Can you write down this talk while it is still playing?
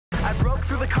I broke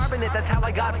through the carbonate, that's how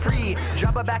I got free.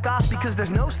 Drop it back off because there's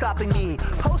no stopping me.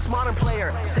 Postmodern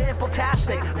player,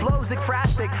 sample-tastic, flows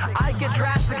ekphrastic. I get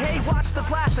drastic, hey, watch the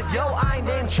plastic. Yo, I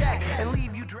name check and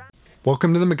leave you drastic.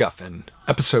 Welcome to the MacGuffin,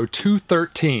 episode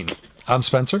 213. I'm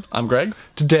Spencer. I'm Greg.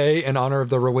 Today, in honor of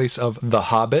the release of The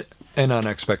Hobbit, An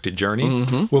Unexpected Journey,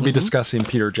 we'll be discussing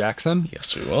Peter Jackson.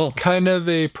 Yes, we will. Kind of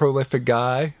a prolific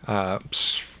guy,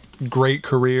 great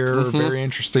career, very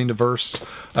interesting, diverse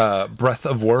breadth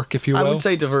of work, if you will. I would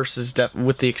say diverse is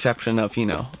with the exception of, you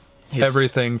know,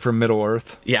 everything from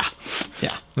Middle-earth. Yeah.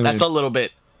 That's a little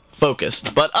bit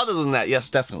focused. But other than that, yes,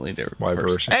 definitely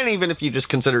diverse. And even if you just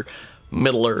consider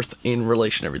Middle-earth in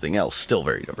relation to everything else, still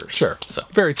very diverse. Sure. So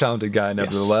very talented guy,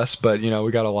 nevertheless. But, you know,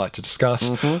 we got a lot to discuss.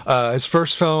 His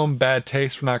first film, Bad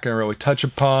Taste, we're not going to really touch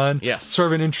upon. Yes. Sort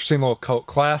of an interesting little cult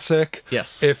classic.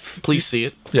 Yes. Please see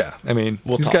it. Yeah. I mean,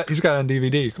 he's got it on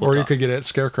DVD. Or you could get it at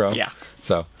Scarecrow. Yeah.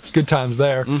 So, good times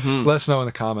there. Let us know in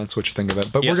the comments what you think of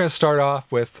it. But we're going to start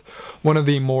off with one of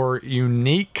the more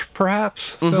unique,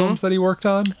 perhaps, films that he worked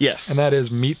on. Yes. And that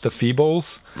is Meet the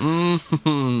Feebles.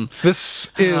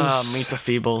 This is... Meet the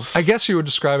Feebles. I guess you would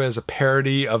describe it as a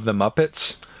parody of the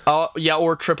Muppets. Yeah,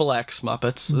 or Triple X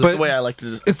Muppets. That's the way I like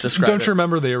to describe it. Don't you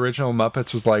remember the original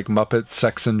Muppets was like Muppets,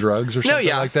 Sex and Drugs or something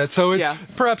like that? So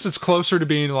perhaps it's closer to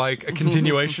being like a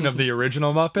continuation of the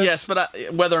original Muppets. Yes, but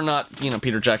whether or not, you know,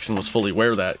 Peter Jackson was fully aware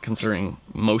of that, considering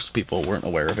most people weren't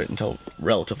aware of it until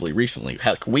relatively recently.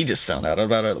 Heck, we just found out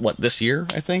about it, what, this year,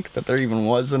 I think, that there even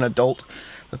was an adult,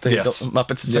 that the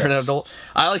Muppets is an adult.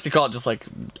 I like to call it just like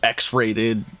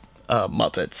X-rated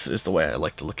Muppets is the way I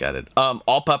like to look at it.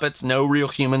 All puppets, no real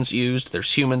humans used.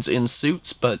 There's humans in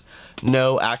suits, but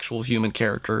no actual human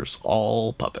characters.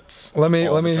 All puppets. Let me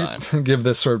give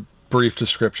this sort of brief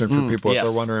description for people if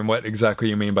they're wondering what exactly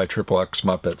you mean by Triple X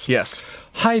Muppets. Yes.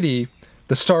 Heidi,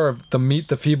 the star of the Meet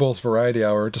the Feebles Variety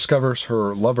Hour, discovers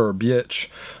her lover Bletch,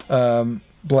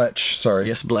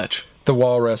 Yes, Bletch. the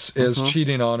walrus, is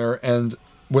cheating on her, and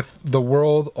with the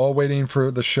world all waiting for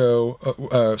the show,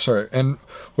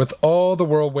 with all the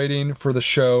world waiting for the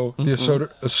show,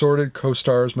 the assorted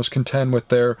co-stars must contend with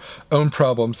their own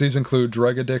problems. These include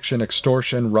drug addiction,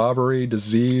 extortion, robbery,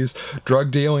 disease, drug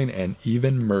dealing, and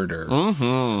even murder.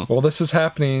 While this is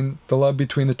happening, the love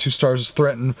between the two stars is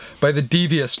threatened by the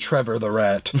devious Trevor the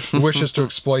Rat, who wishes to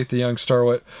exploit the young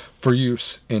starlet for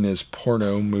use in his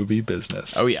porno movie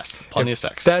business. Oh yes, plenty of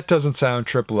sex. That doesn't sound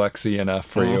triple X-y enough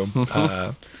for you.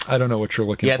 I don't know what you're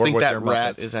looking for. Yeah, I think that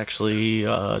rat is actually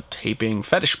taping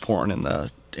fetish porn in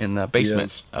the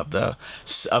basement of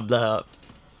the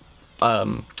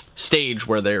stage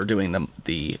where they're doing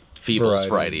the Feebles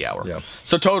Variety Hour. Yeah.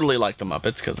 So totally like the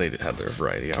Muppets because they had their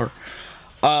Variety Hour.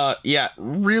 Yeah,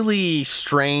 really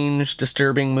strange,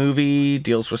 disturbing movie.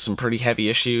 Deals with some pretty heavy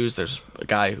issues. There's a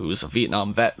guy who's a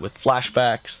Vietnam vet with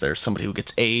flashbacks. There's somebody who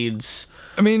gets AIDS.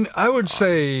 I mean, I would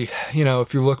say, you know,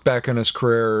 if you look back on his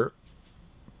career,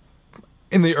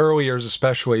 in the early years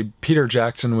especially, Peter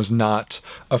Jackson was not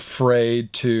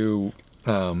afraid to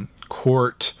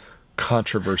court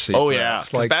controversy. Oh, yeah.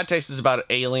 Like, Bad Taste is about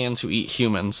aliens who eat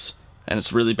humans. And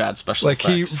it's really bad special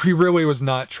effects. He really was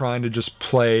not trying to just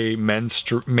play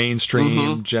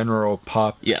mainstream, general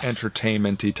pop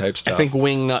entertainment-y type stuff. I think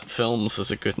Wingnut Films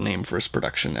is a good name for his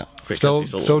production now.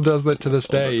 Still does that to this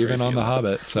day, even on The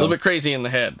Hobbit. So. A little bit crazy in the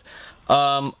head.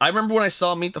 I remember when I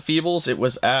saw Meet the Feebles, it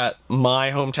was at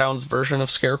my hometown's version of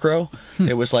Scarecrow.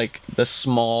 It was like the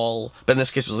small, but in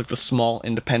this case it was like the small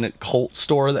independent cult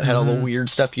store that had all the weird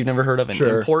stuff you've never heard of and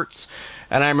imports.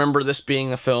 And I remember this being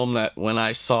the film that when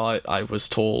I saw it, I was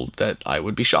told that I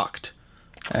would be shocked.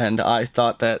 And I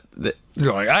thought that...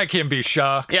 You're like, I can't be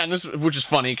shocked. Yeah, and which is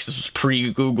funny because this was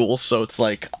pre-Google, so it's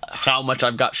like how much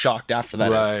I've got shocked after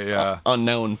that is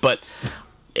unknown. But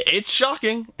it's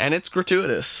shocking, and it's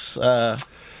gratuitous.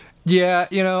 Yeah,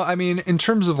 you know, I mean, in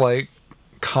terms of, like,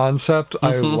 concept,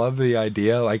 I love the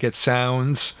idea. Like, it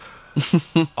sounds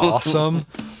awesome,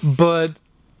 but...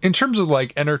 in terms of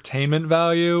like entertainment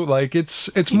value, like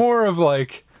it's more of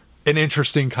like an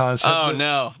interesting concept. Oh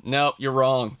no, you're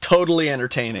wrong. Totally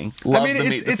entertaining. Love to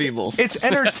Meet the Feebles. It's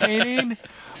entertaining,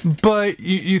 but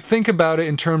you think about it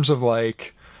in terms of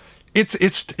like it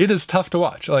is tough to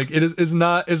watch. Like it's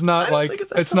not light.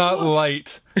 It's not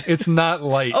light.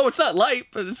 Oh, it's not light,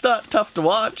 but it's not tough to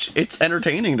watch. It's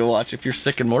entertaining to watch if you're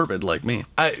sick and morbid like me.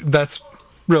 That's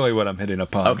really what I'm hitting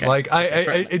upon. Okay. Like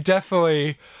it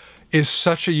definitely. is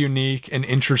such a unique and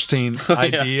interesting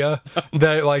idea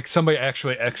that like somebody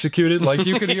actually executed. Like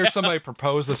you could hear somebody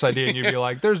propose this idea and you'd be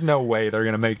like, there's no way they're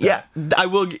gonna make that. Yeah, I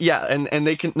will. Yeah, and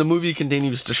the movie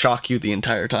continues to shock you the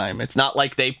entire time. It's not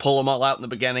like they pull them all out in the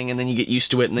beginning and then you get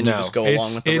used to it and then you just go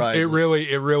along with the ride. It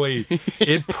really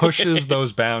it pushes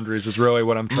those boundaries is really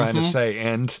what I'm trying to say.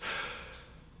 And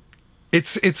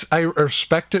I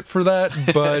respect it for that,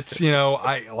 but you know,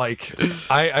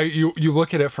 you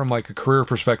look at it from like a career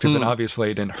perspective, and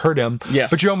obviously it didn't hurt him. Yes.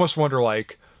 But you almost wonder,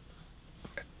 like,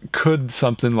 could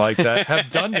something like that have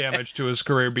done damage to his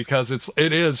career? Because it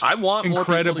is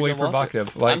incredibly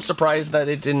provocative. Like, I'm surprised that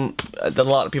that a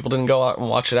lot of people didn't go out and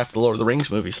watch it after the Lord of the Rings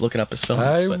movies, looking up his films.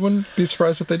 I wouldn't be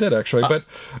surprised if they did, actually. But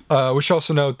we should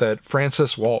also note that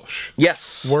Francis Walsh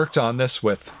worked on this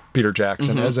with Peter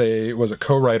Jackson as a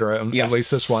co-writer on at least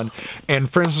this one. And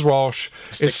Francis Walsh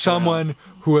is someone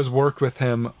who has worked with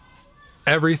him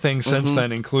everything since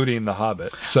then, including The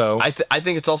Hobbit. So I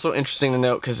think it's also interesting to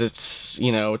note, because it's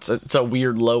a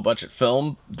weird low budget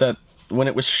film, that when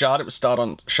it was shot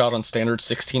on standard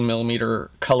 16mm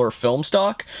color film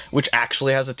stock, which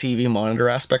actually has a TV monitor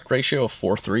aspect ratio of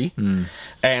 4:3.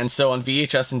 And so on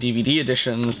VHS and DVD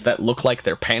editions that look like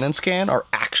they're pan and scan are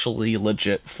actually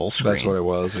legit full screen. That's what it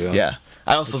was, yeah. Yeah.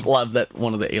 I also love that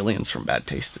one of the aliens from Bad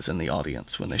Taste is in the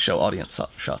audience when they show audience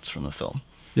shots from the film.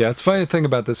 Yeah, it's funny to think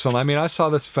about this film. I mean, I saw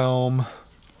this film...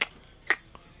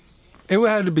 It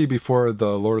had to be before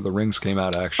the Lord of the Rings came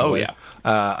out, actually. Oh,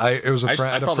 yeah. It was a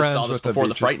friend. I probably saw this before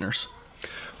The Frighteners.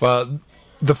 Well,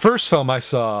 the first film I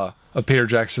saw of Peter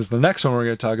Jackson's, the next one we're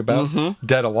going to talk about,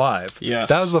 Dead Alive. Yes.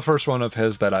 That was the first one of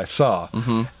his that I saw.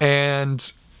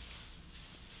 And,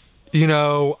 you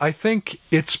know, I think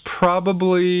it's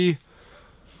probably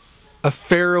a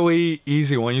fairly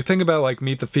easy one. You think about, like,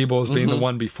 Meet the Feebles being the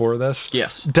one before this.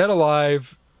 Yes. Dead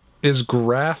Alive is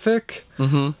graphic.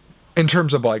 In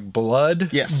terms of like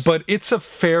blood, but it's a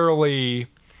fairly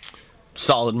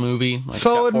solid movie. Like,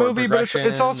 but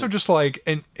it's also just like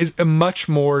a much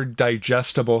more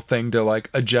digestible thing to like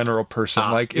a general person.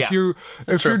 Like if you're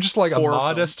just like a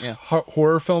modest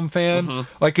horror film fan,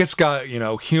 like it's got, you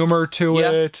know, humor to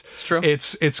it. It's true.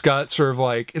 It's got sort of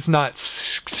like, it's not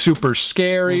super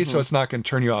scary, so it's not going to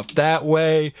turn you off that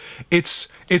way. It's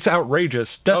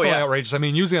outrageous, definitely outrageous. I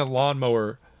mean, using a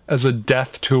lawnmower as a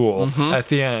death tool at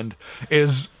the end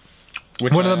is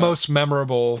one of the most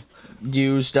memorable.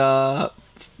 Used,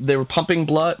 they were pumping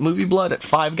movie blood at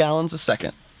 5 gallons a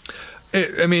second.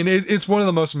 It's one of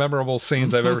the most memorable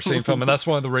scenes I've ever seen in film, and that's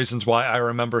one of the reasons why I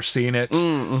remember seeing it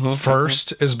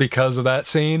first, is because of that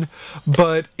scene.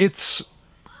 But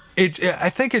I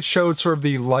think it showed sort of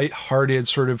the lighthearted,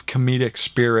 sort of comedic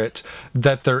spirit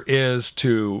that there is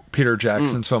to Peter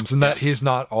Jackson's films, and that he's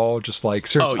not all just like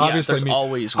serious.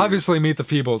 Obviously, Meet the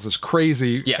Feebles is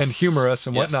crazy and humorous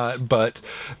and whatnot, but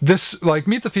this, like,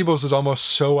 Meet the Feebles is almost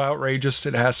so outrageous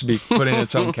it has to be put in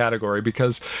its own category,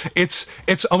 because it's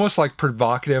almost like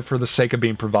provocative for the sake of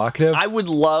being provocative. I would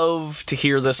love to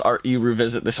hear you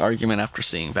revisit this argument after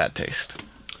seeing Bad Taste.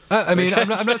 I mean, I'm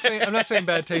not saying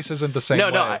Bad Taste isn't the same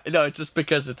way. No, it's just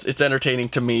because it's entertaining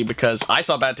to me, because I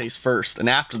saw Bad Taste first, and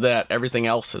after that, everything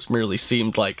else has merely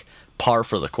seemed like par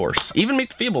for the course. Even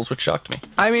Meet the Feebles, which shocked me.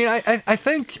 I mean, I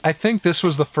think this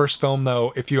was the first film,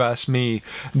 though, if you ask me,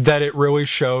 that it really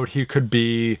showed he could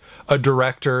be a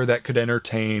director that could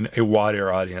entertain a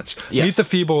wider audience. Meet the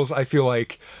Feebles, I feel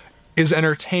like, is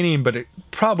entertaining, but it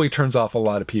probably turns off a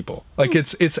lot of people. Like,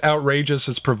 it's outrageous,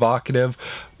 it's provocative.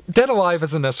 Dead Alive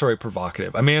isn't necessarily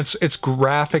provocative. I mean, it's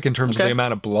graphic in terms of the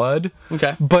amount of blood.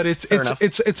 But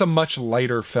it's a much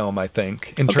lighter film, I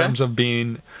think, in terms of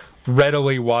being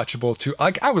readily watchable to.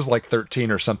 Like, I was like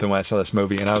 13 or something when I saw this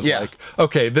movie, and I was like,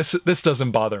 okay, this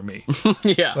doesn't bother me.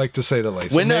 Like, to say the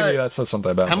least. Maybe that says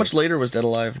something about how much later was Dead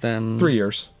Alive than? 3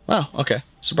 years. Oh, okay.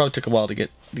 So it probably took a while to get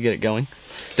it going.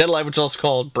 Dead Alive, which is also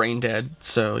called Brain Dead,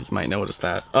 so you might notice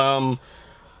that.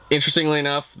 Interestingly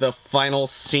enough, the final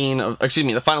scene of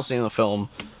the film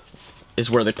is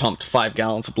where they pumped 5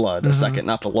 gallons of blood a second,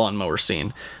 not the lawnmower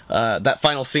scene. That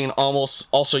final scene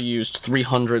also used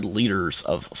 300 liters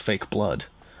of fake blood,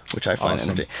 which I find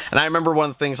entertaining. And I remember one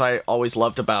of the things I always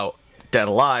loved about Dead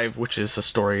Alive, which is a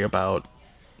story about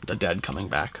the dead coming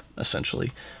back,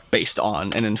 essentially, based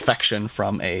on an infection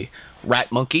from a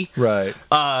rat monkey. Right.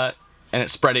 And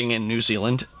it's spreading in New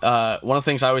Zealand. One of the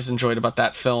things I always enjoyed about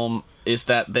that film is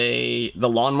that the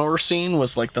lawnmower scene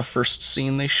was like the first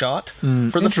scene they shot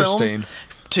for the film.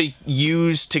 to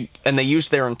use and they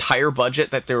used their entire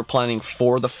budget that they were planning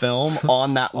for the film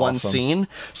on that one scene.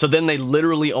 So then they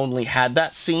literally only had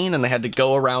that scene, and they had to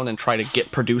go around and try to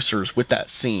get producers with that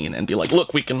scene and be like,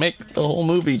 look, we can make the whole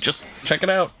movie, just check it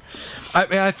out. I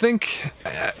mean, I think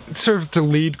sort of to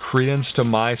lead credence to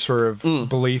my sort of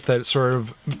belief that it sort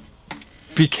of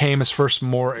became his first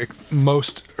sort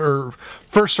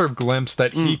of glimpse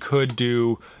that he could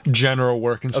do general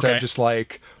work instead of just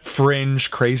like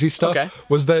fringe crazy stuff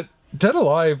was that Dead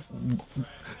Alive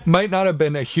might not have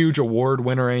been a huge award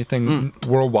winner or anything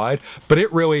worldwide, but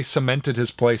it really cemented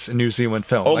his place in New Zealand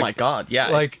film. Oh my god, yeah.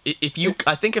 Like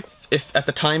I think if at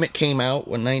the time it came out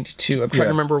in '92, I'm trying to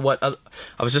remember what I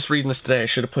was just reading this today. I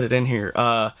should have put it in here.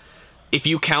 If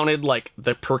you counted like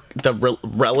the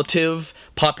relative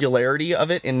popularity of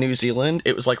it in New Zealand,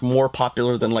 it was like more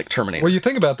popular than like Terminator. Well, you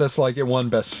think about this, like it won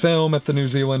Best Film at the New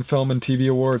Zealand Film and TV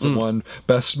Awards. It won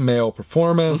Best Male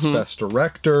Performance, Best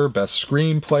Director, Best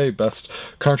Screenplay, Best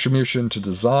Contribution to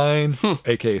Design,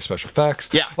 aka Special Effects.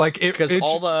 Yeah, like because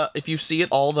if you see it,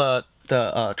 all the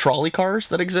trolley cars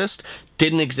that exist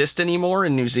didn't exist anymore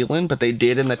in New Zealand, but they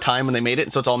did in the time when they made it,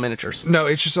 and so it's all miniatures. No,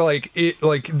 it's just like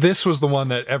this was the one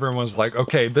that everyone was like,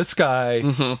 okay, this guy,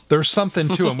 there's something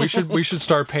to him. We should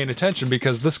start paying attention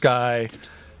because this guy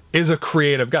is a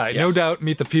creative guy. Yes. No doubt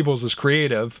Meet the Feebles is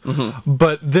creative,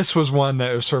 but this was one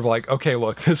that was sort of like, okay,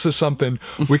 look, this is something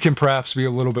we can perhaps be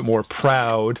a little bit more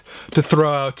proud to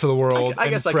throw out to the world. I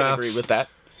guess I can agree with that.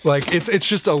 Like it's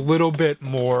just a little bit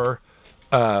more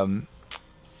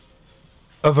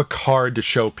of a card to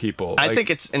show people. I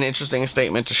think it's an interesting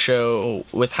statement to show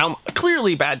with how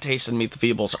clearly Bad Taste and Meet the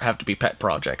Feebles have to be pet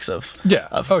projects of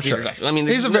Peter Jackson. I mean,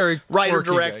 he's a very writer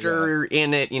director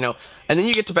in it, you know, and then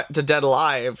you get to Dead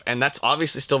Alive, and that's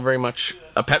obviously still very much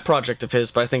a pet project of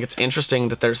his. But I think it's interesting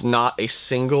that there's not a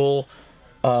single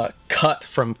cut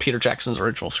from Peter Jackson's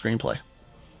original screenplay.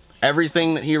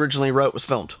 Everything that he originally wrote was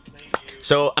filmed.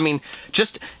 So, I mean,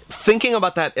 just thinking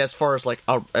about that as far as like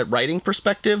a writing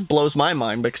perspective blows my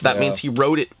mind, because that means he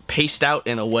wrote it paced out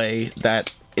in a way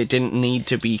that it didn't need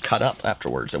to be cut up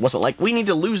afterwards. It wasn't like, we need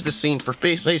to lose this scene for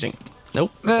spacing.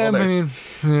 Nope. I mean,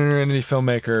 any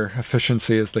filmmaker,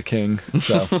 efficiency is the king.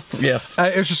 So yes.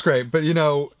 It was just great. But, you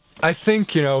know, I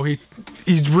think, you know,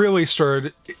 he's really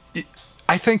started...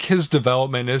 I think his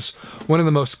development is one of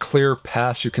the most clear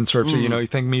paths you can sort of see. You know, you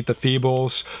think Meet the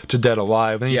Feebles to Dead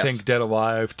Alive, then you think Dead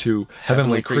Alive to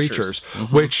Heavenly Creatures,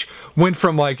 which went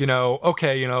from like, you know,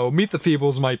 okay, you know, Meet the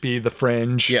Feebles might be the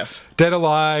fringe. Yes. Dead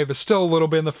Alive is still a little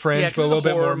bit in the fringe, but a little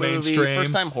bit more mainstream.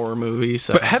 First time horror movie.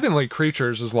 So. But Heavenly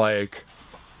Creatures is like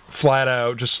flat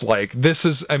out just like, this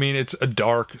is, I mean, it's a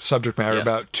dark subject matter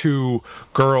about two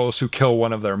girls who kill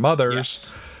one of their mothers.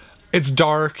 Yes. It's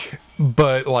dark,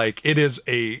 but like it is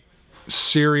a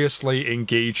seriously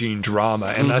engaging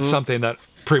drama, and that's something that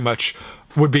pretty much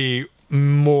would be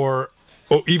more,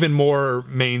 even more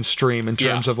mainstream in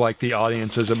terms of like the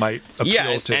audiences it might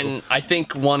appeal to. And I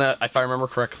think if I remember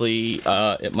correctly,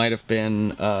 it might have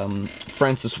been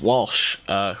Francis Walsh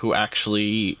who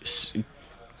actually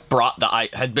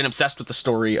had been obsessed with the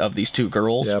story of these two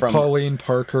girls from Pauline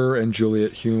Parker and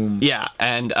Juliet Hume. Yeah,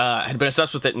 and had been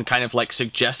obsessed with it and kind of like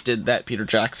suggested that Peter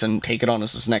Jackson take it on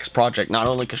as his next project, not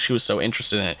only because she was so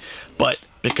interested in it, but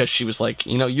because she was like,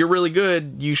 you know, you're really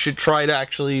good, you should try to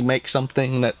actually make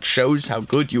something that shows how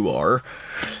good you are.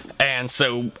 And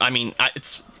so, I mean,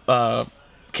 it's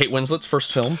Kate Winslet's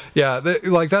first film. Yeah,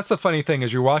 like that's the funny thing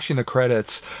is you're watching the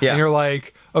credits and you're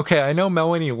like, okay, I know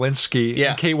Melanie Linsky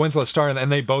and Kate Winslet starring,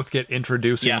 and they both get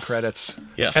introduced in credits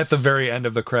at the very end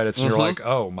of the credits. And you're like,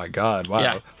 oh my god, wow.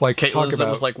 Yeah. Like Kate Winslet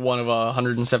was like one of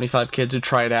 175 kids who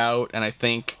tried out, and I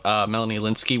think Melanie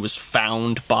Linsky was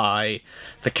found by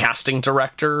the casting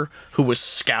director who was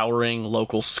scouring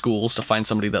local schools to find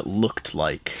somebody that looked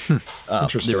like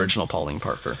the original Pauline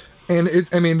Parker. And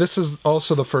I mean, this is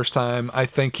also the first time I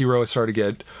think he really started to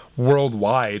get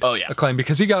worldwide acclaim,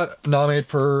 because he got nominated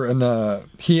for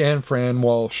he and Fran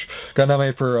Walsh got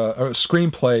nominated for a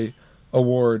screenplay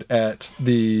award at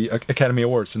the Academy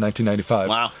Awards in 1995.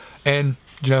 Wow! And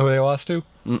do you know who they lost to?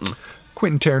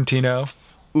 Quentin Tarantino.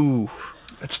 Ooh,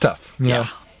 it's tough. You know?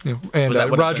 And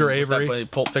Roger Avery. Was that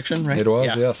Pulp Fiction, right? It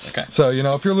was, yes. Okay. So, you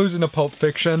know, if you're losing to Pulp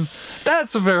Fiction,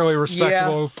 that's a fairly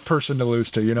respectable person to lose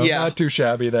to, you know, not too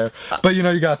shabby there. But, you know,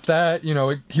 you got that, you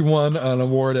know, he won an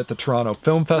award at the Toronto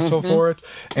Film Festival for it.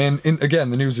 And,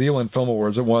 again, the New Zealand Film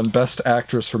Awards, it won Best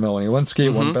Actress for Melanie Linsky, it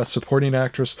won Best Supporting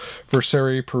Actress for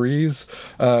Sari Perez,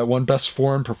 won Best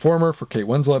Foreign Performer for Kate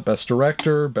Winslet, Best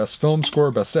Director, Best Film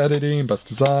Score, Best Editing, Best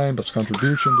Design, Best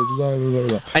Contribution to Design, blah, blah,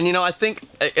 blah. And, you know, I think...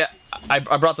 I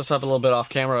brought this up a little bit off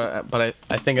camera, but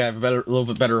I think I have a little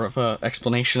bit better of an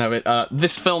explanation of it.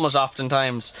 This film is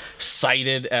oftentimes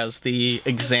cited as the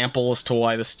example as to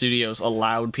why the studios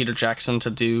allowed Peter Jackson to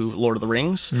do Lord of the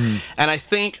Rings, and I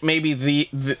think maybe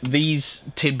these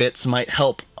tidbits might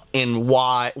help in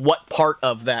what part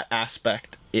of that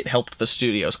aspect it helped the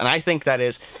studios, and I think that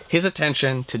is his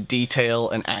attention to detail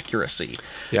and accuracy.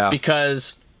 Yeah,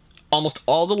 because almost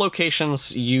all the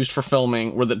locations used for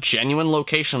filming were the genuine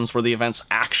locations where the events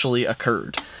actually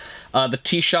occurred. The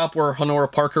tea shop where Honora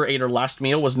Parker ate her last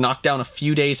meal was knocked down a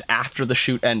few days after the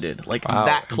shoot ended. Like, wow,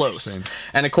 that close.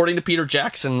 And according to Peter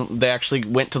Jackson, they actually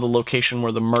went to the location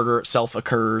where the murder itself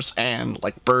occurs, and,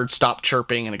 like, birds stopped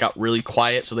chirping, and it got really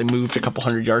quiet, so they moved a couple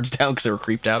hundred yards down because they were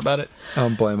creeped out about it. I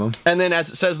don't blame them. And then, as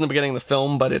it says in the beginning of the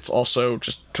film, but it's also,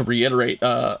 just to reiterate,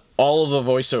 all of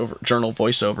the journal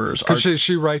voiceovers are... Because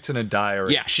she writes in a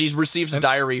diary. Yeah, she receives a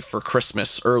diary for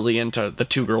Christmas early into the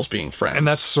two girls being friends. And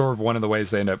that's sort of one of the ways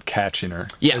they end up catching her.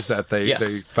 Yes. Is that they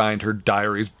find her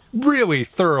diaries really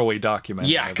thoroughly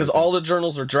documented. Yeah, because all the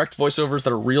journals are direct voiceovers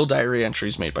that are real diary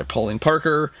entries made by Pauline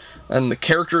Parker, and the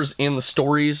characters in the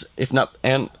stories, if not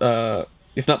the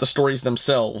stories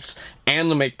themselves,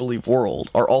 and the make-believe world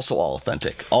are also all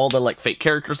authentic. All the, like, fake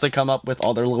characters they come up with,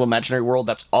 all their little imaginary world,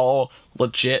 that's all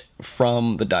legit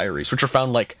from the diaries, which are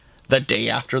found, like, the day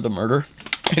after the murder.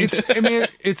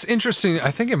 It's interesting. I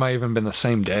think it might even been the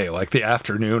same day, like the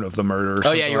afternoon of the murder.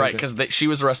 Oh, yeah, you're right, because she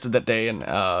was arrested that day, and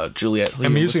Juliette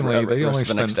amusingly, they only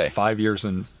the next day. spent 5 years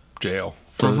in jail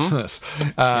for this,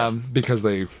 because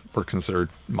they were considered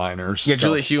minors. Yeah,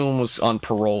 Juliette Hume was on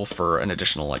parole for an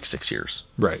additional, like, 6 years.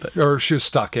 Right. But, or she was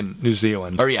stuck in New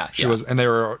Zealand. Or, yeah. She was, and they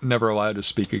were never allowed to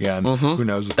speak again. Who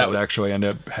knows if that would actually end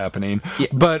up happening. Yeah,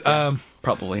 but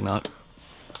probably not.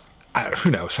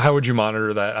 Who knows? How would you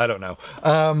monitor that? I don't know.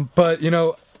 But, you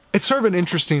know, it's sort of an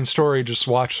interesting story. Just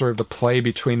watch sort of the play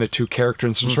between the two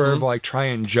characters and sort of like try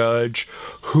and judge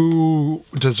who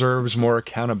deserves more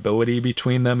accountability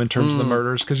between them in terms of the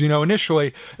murders. Because, you know,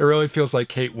 initially it really feels like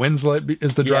Kate Winslet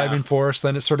is the driving force.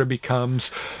 Then it sort of becomes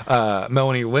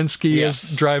Melanie Linsky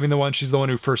is driving the one. She's the one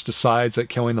who first decides that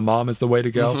killing the mom is the way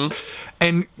to go.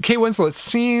 And Kate Winslet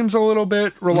seems a little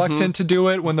bit reluctant to do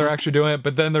it when they're actually doing it.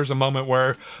 But then there's a moment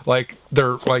where, like,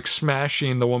 they're like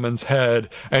smashing the woman's head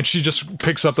and she just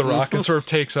picks up the rock and sort of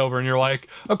takes over, and you're like,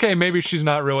 okay, maybe she's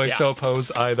not really so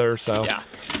opposed either. So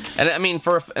and I mean,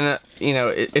 you know,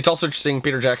 it's also interesting.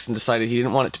 Peter Jackson decided he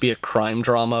didn't want it to be a crime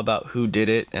drama about who did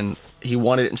it, and he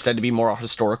wanted it instead to be more a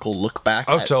historical look back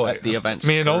at the events. I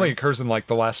mean, it only occurs in like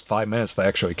the last 5 minutes they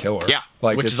actually kill her. Yeah,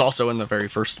 like, which is also in the very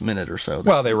first minute or so.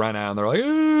 Well, they run out and they're like,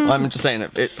 I'm just saying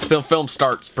that the film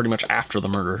starts pretty much after the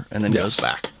murder and then goes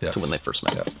back to when they first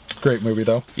met. Great movie,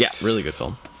 though. Yeah, really good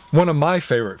film. One of my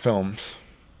favorite films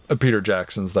of Peter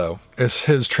Jackson's, though, is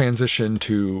his transition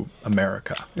to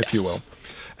America, if you will.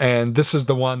 And this is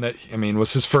the one that, I mean,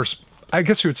 was his first, I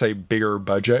guess you would say, bigger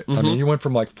budget. I mean, he went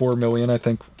from like $4 million, I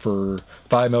think, for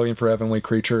 $5 million for Heavenly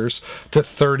Creatures to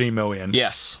 $30 million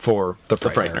for The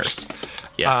Frighteners.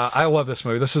 Yes. I love this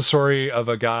movie. This is a story of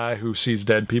a guy who sees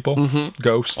dead people,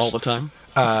 ghosts. All the time.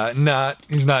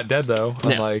 He's not dead, though.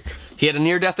 Unlike... He had a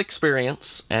near-death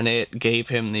experience, and it gave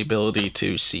him the ability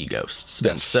to see ghosts.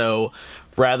 And so,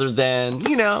 rather than,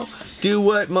 you know, do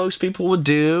what most people would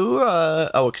do,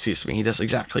 he does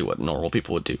exactly what normal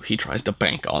people would do. He tries to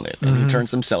bank on it, and he turns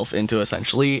himself into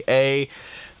essentially a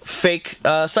fake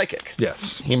psychic.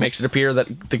 Yes. He makes it appear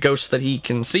that the ghosts that he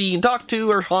can see and talk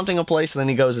to are haunting a place, and then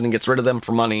he goes in and gets rid of them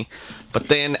for money. But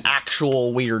then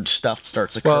actual weird stuff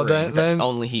starts occurring that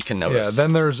only he can notice. Yeah,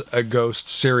 then there's a ghost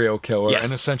serial killer, and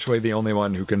essentially the only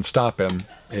one who can stop him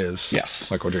is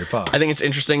Michael J. Fox. I think it's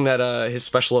interesting that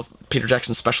Peter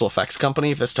Jackson's special effects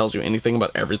company, if this tells you anything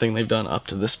about everything they've done up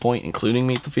to this point, including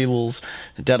Meet the Feebles,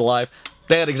 Dead Alive,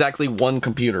 they had exactly one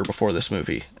computer before this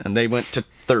movie, and they went to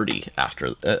 30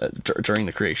 after during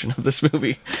the creation of this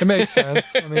movie. It makes sense.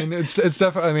 I mean, it's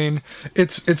definitely. I mean,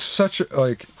 it's such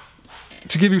like.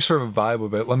 To give you sort of a vibe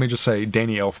of it, let me just say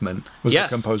Danny Elfman was the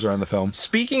composer on the film.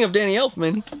 Speaking of Danny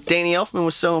Elfman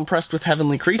was so impressed with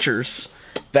Heavenly Creatures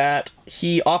that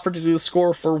he offered to do the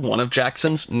score for one of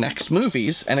Jackson's next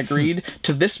movies and agreed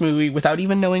to this movie without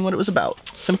even knowing what it was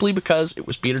about, simply because it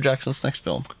was Peter Jackson's next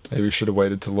film. Maybe he should have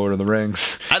waited to Lord of the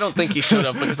Rings. I don't think he should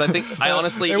have, because I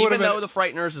honestly, even though The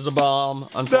Frighteners is a bomb,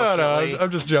 unfortunately... No,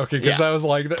 I'm just joking, because that was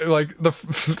like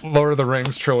the Lord of the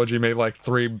Rings trilogy made like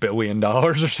 $3 billion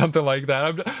or something like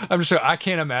that. I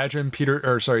can't imagine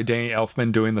Danny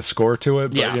Elfman doing the score to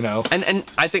it, but you know. And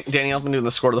I think Danny Elfman doing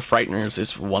the score to The Frighteners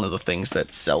is one of the things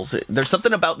that sells it. There's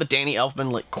something about the Danny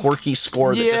Elfman like quirky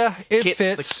score that just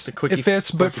hits the quickie. It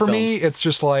fits, but for me, it's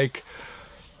just like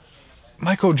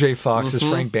Michael J. Fox as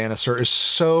Frank Bannister is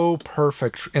so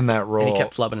perfect in that role. And he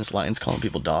kept flubbing his lines, calling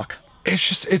people Doc. It's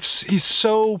just, he's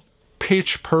so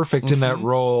pitch perfect in that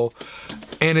role,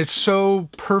 and it's so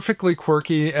perfectly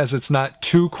quirky as it's not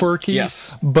too quirky.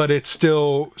 Yes. But it's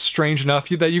still strange enough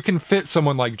that you can fit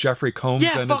someone like Jeffrey Combs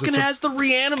Yeah, in. fucking has the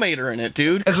Reanimator in it,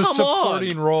 dude. As Come a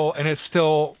supporting role, and it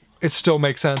still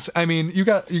makes sense. I mean, you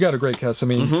got a great cast. I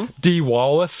mean, Dee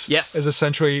Wallace is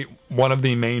essentially one of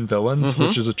the main villains,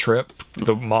 which is a trip.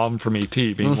 The mom from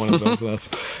E.T. being one of those.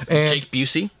 And Jake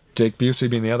Busey. Jake Busey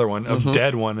being the other one, a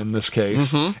dead one in this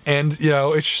case. And, you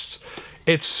know, it's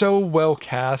so well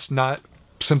cast, not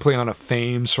simply on a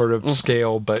fame sort of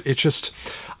scale, but it's just,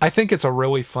 I think it's a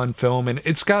really fun film, and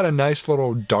it's got a nice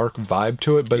little dark vibe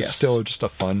to it, but it's still just a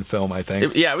fun film, I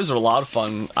think. It was a lot of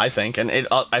fun, I think, and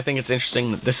I think it's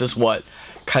interesting that this is what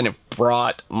kind of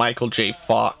brought Michael J.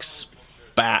 Fox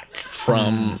back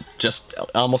from just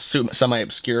almost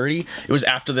semi-obscurity. It was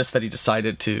after this that he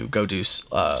decided to go do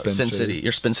Spin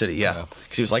City, yeah.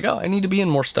 Because he was like, oh, I need to be in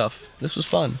more stuff. This was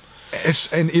fun.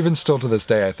 And even still to this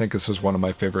day, I think this is one of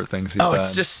my favorite things he's done. Oh,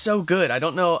 it's just so good. I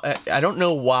don't know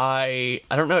why.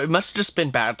 I don't know. It must have just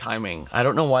been bad timing. I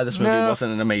don't know why this movie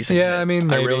wasn't an amazing hit. I mean,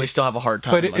 maybe. I really still have a hard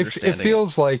time understanding it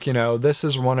feels like, you know, this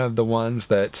is one of the ones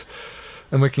that,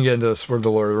 and we can get into this with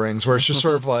the Lord of the Rings, where it's just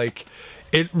sort of like,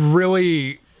 it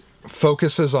really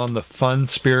focuses on the fun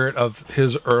spirit of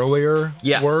his earlier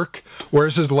work,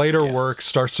 whereas his later work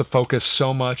starts to focus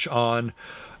so much on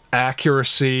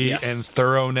accuracy and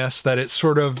thoroughness that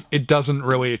it doesn't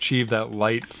really achieve that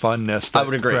light funness that I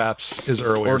would agree. Perhaps his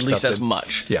earlier, or at least stuff as did.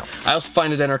 much. Yeah. I also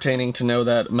find it entertaining to know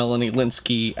that Melanie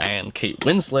Linsky and Kate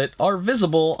Winslet are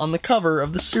visible on the cover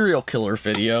of the serial killer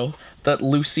video that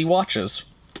Lucy watches,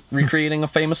 recreating a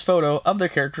famous photo of their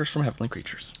characters from Heavenly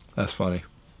Creatures. That's funny.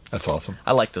 That's awesome.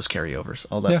 I like those carryovers,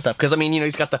 all that stuff. Because, I mean, you know,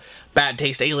 he's got the Bad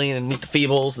Taste Alien and Meet the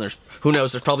Feebles, and who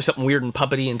knows, there's probably something weird and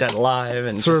puppety and Dead Alive,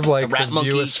 and sort of like the Rat the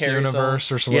Monkey Viewers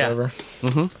universe or whatever.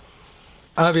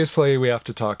 Obviously, we have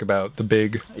to talk about the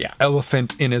big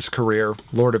elephant in his career,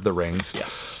 Lord of the Rings.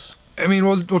 Yes. I mean,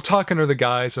 we'll talk under the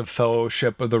guise of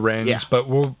Fellowship of the Rings, but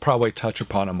we'll probably touch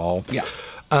upon them all. Yeah.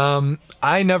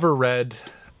 I never read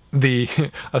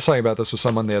I was talking about this with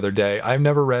someone the other day. I've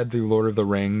never read the Lord of the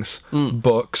Rings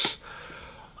books.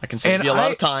 I can save you a lot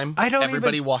of time.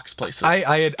 Everybody walks places.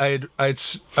 I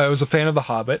was a fan of The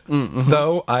Hobbit,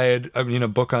 though. I had a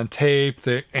book on tape,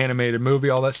 the animated movie,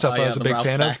 all that stuff. I was a big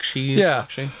fan of.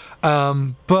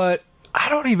 But I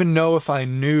don't even know if I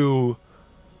knew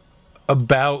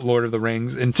about Lord of the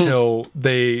Rings until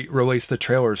they released the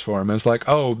trailers for him. It was like,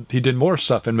 oh, he did more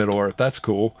stuff in Middle Earth. That's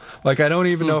cool. Like, I don't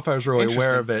even know if I was really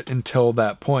aware of it until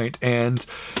that point. And,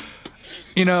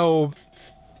 you know,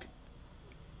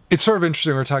 it's sort of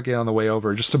interesting. We were talking on the way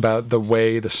over just about the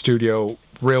way the studio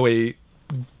really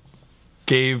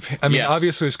gave, I mean,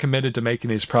 obviously he was committed to making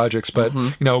these projects, but,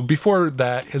 you know, before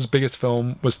that, his biggest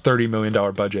film was $30 million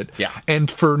budget. Yeah. And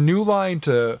for New Line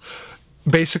to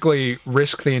basically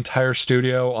risk the entire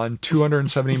studio on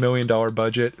 $270 million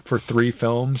budget for 3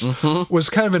 films was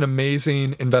kind of an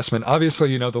amazing investment.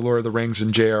 Obviously, you know, the Lord of the Rings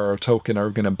and J.R.R. Tolkien are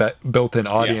going to built-in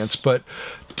audience, but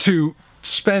to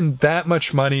spend that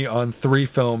much money on 3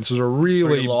 films is a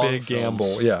really big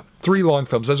gamble. Yeah, 3 long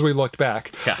films. As we looked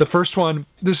back, the first one,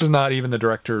 this is not even the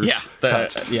director's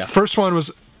cut. First one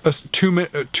was 2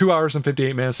 hours and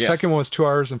 58 minutes. The second one was 2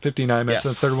 hours and 59 minutes.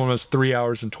 And the third one was 3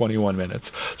 hours and 21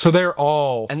 minutes. So they're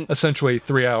all essentially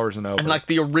 3 hours and over. And like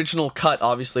the original cut,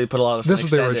 obviously, they put a lot of this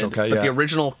is the original cut, but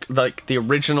the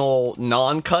original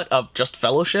non-cut of just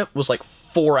Fellowship was like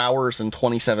 4 hours and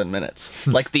 27 minutes.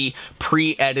 Like the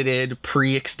pre-edited,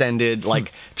 pre-extended,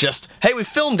 like just, hey, we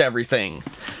filmed everything.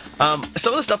 Some of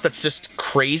the stuff that's just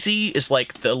crazy is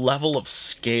like the level of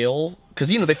scale,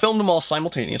 because, you know, they filmed them all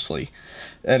simultaneously.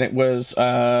 And it was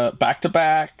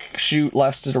back-to-back shoot,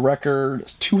 lasted a record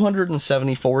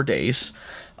 274 days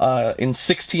in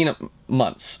 16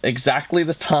 months. Exactly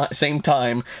the same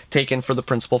time taken for the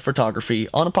principal photography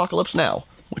on Apocalypse Now,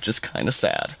 which is kind of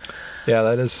sad. Yeah,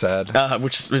 that is sad.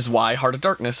 Which is why Heart of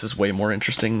Darkness is way more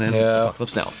interesting than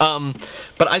Apocalypse Now.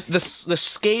 But the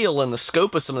scale and the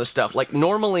scope of some of the stuff, like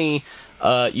normally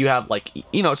you have like,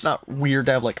 you know, it's not weird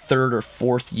to have like 3rd or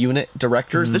 4th unit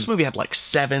directors. This movie had like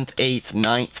 7th, 8th,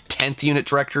 9th, 10th unit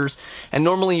directors. And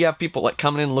normally you have people like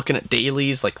coming in looking at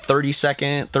dailies, like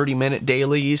 30-second, 30-minute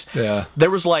dailies. Yeah.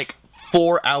 There was like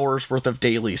 4 hours worth of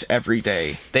dailies every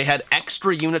day. They had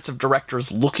extra units of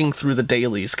directors looking through the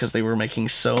dailies because they were making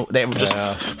they were just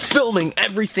filming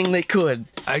everything they could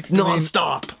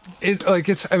nonstop.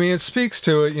 It speaks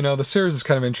to it. You know, the series is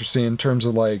kind of interesting in terms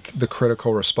of like the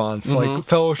critical response. Like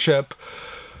Fellowship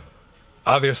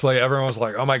obviously everyone was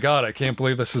like, oh my god, I can't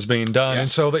believe this is being done. And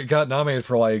so they got nominated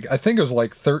for like, I think it was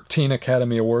like 13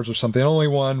 Academy Awards or something. It only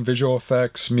won visual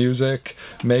effects, music,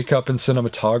 makeup, and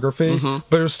cinematography,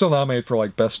 but it was still nominated for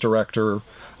like best director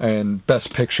and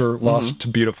best picture. Lost to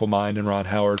Beautiful Mind and Ron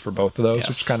Howard for both of those,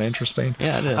 which is kind of interesting.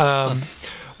 Yeah, it is.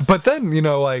 But then, you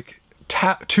know, like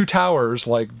Two Towers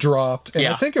like dropped, and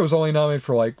I think it was only nominated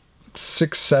for like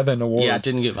 6, 7 awards. Yeah, it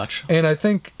didn't get much. And I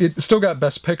think it still got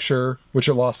Best Picture, which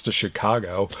it lost to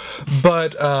Chicago.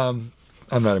 But I'm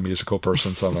not a musical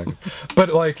person, so I'm like,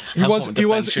 but like he wasn't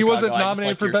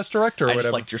nominated for Best Director or whatever. I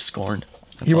just liked your scorn.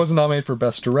 He wasn't nominated for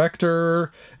Best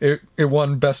Director. It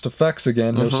won Best Effects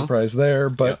again. No surprise there.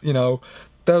 But you know,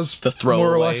 that was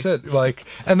more or less it. Like,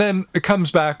 and then it comes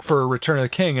back for Return of the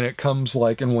King, and it comes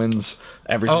like and wins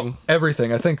everything.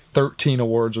 Everything. I think 13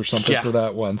 awards or something for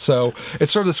that one. So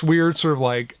it's sort of this weird sort of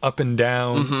like up and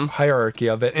down hierarchy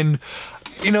of it. And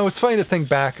you know, it's funny to think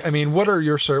back. I mean, what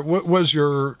was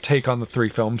your take on the 3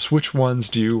 films? Which ones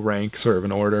do you rank sort of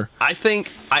in order? I think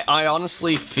I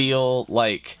honestly feel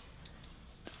like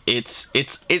it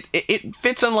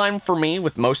fits in line for me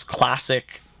with most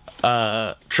classic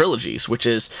trilogies, which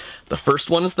is the first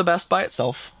one is the best by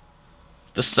itself,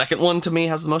 the second one to me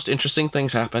has the most interesting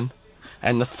things happen,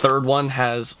 and the third one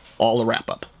has all the wrap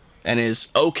up and is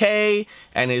okay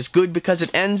and is good because it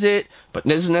ends it, but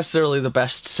isn't necessarily the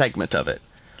best segment of it.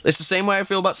 It's the same way I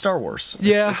feel about Star Wars.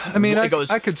 Yeah, I mean, it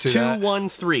goes I could see 2, that. 1,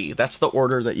 3. That's the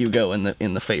order that you go in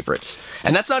the favorites,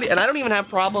 and that's not. And I don't even have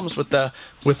problems with the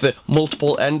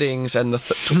multiple endings and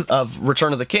of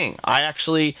Return of the King. I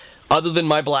actually, other than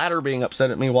my bladder being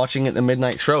upset at me watching it in the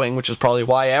midnight showing, which is probably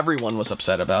why everyone was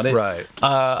upset about it. Right.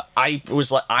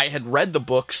 I had read the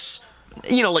books,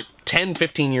 you know, like 10,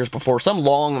 15 years before, some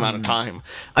long amount of time,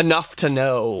 enough to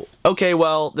know, okay,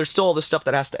 well, there's still all this stuff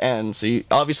that has to end, so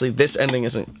obviously this ending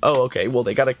isn't, oh, okay, well,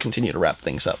 they got to continue to wrap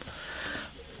things up.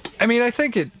 I mean, I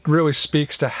think it really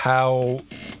speaks to how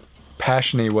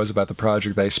passionate he was about the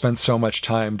project, that he spent so much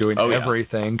time doing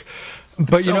everything.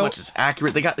 But so much is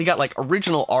accurate. They got like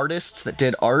original artists that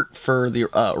did art for the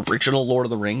original Lord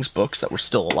of the Rings books that were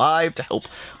still alive to help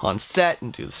on set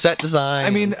and do the set design.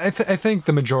 I mean, I think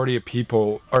the majority of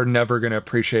people are never going to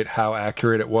appreciate how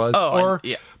accurate it was. Or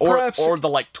the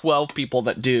like 12 people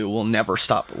that do will never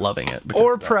stop loving it.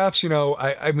 Or perhaps, you know,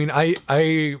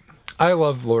 I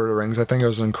love Lord of the Rings. I think it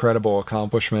was an incredible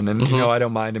accomplishment, and you know, I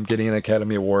don't mind him getting an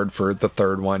Academy Award for the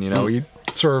third one. You know, he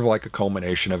sort of like a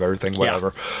culmination of everything,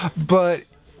 whatever. But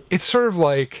it's sort of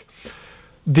like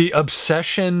the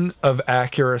obsession of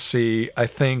accuracy, I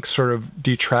think, sort of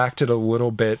detracted a little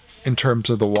bit in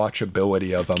terms of the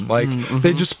watchability of them. Like,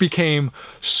 they just became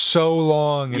so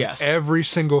long, and every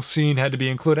single scene had to be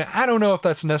included. I don't know if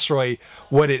that's necessarily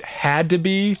what it had to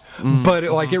be, but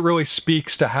it really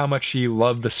speaks to how much he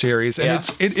loved the series.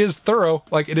 And it is thorough.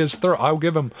 Like, it is thorough. I'll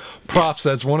give him props.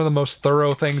 That's one of the most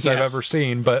thorough things I've ever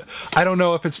seen. But I don't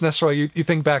know if it's necessarily, you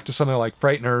think back to something like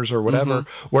Frighteners or whatever,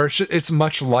 where it's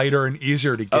much lighter and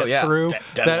easier to get through.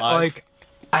 Dead Alive. Like,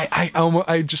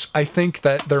 I think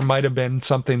that there might have been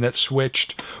something that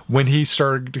switched when he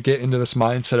started to get into this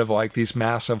mindset of like these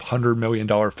massive $100 million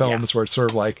films where it's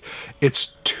sort of like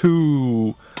it's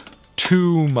too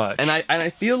much. And I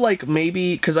feel like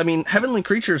maybe, because I mean, Heavenly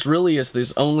Creatures really is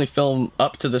this only film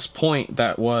up to this point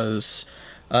that was,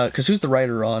 because who's the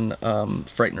writer on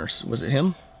Frighteners? Was it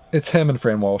him? It's him and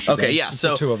Fran Walsh. Okay, yeah, so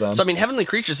the two of them. So I mean, Heavenly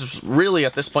Creatures is really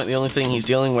at this point the only thing he's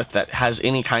dealing with that has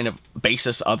any kind of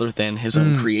basis other than his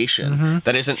own creation,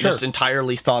 that isn't just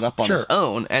entirely thought up on his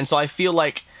own. And so I feel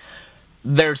like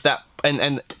there's that,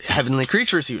 and Heavenly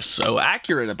Creatures he was so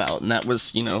accurate about, and that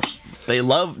was, you know, they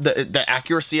love the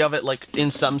accuracy of it, like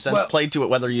in some sense played to it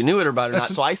whether you knew it or not.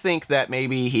 So I think that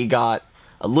maybe he got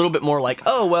a little bit more like,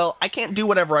 oh well, I can't do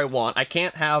whatever I want. I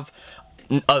can't have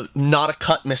not a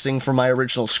cut missing from my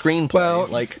original screenplay. Well,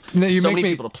 like, so many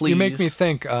people to please. You make me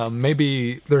think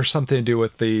maybe there's something to do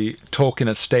with the Tolkien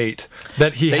estate,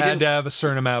 that he had to have a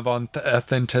certain amount of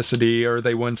authenticity or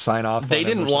they wouldn't sign off on it. They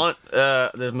didn't want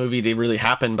the movie to really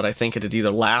happen, but I think it had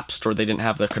either lapsed or they didn't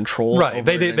have the control. Right,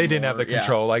 they didn't have the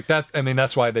control. Like that. I mean,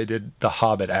 that's why they did The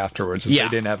Hobbit afterwards. They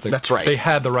didn't have the. That's right. They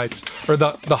had the rights, or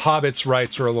the Hobbit's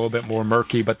rights were a little bit more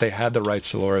murky, but they had the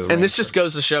rights to Lord of the Rings. And this just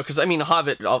goes to show, because I mean,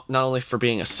 Hobbit, not only for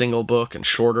being a single book and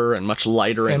shorter and much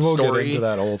lighter in story. And we'll get into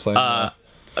that whole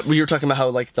thing. We were talking about how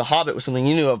like The Hobbit was something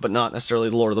you knew of, but not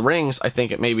necessarily The Lord of the Rings. I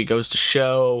think it maybe goes to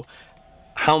show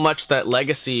how much that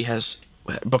legacy has,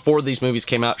 before these movies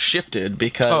came out, shifted,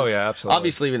 because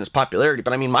obviously even its popularity.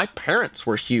 But I mean, my parents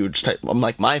were huge.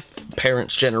 Like my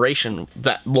parents' generation,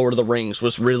 that Lord of the Rings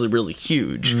was really, really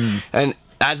huge. And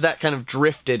as that kind of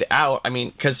drifted out, I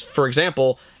mean, because, for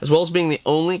example, as well as being the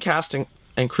only casting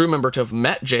and crew member to have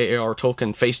met J.R.R.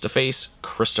 Tolkien face-to-face,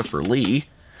 Christopher Lee,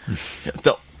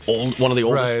 one of the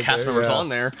oldest cast members on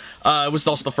there, was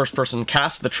also the first person to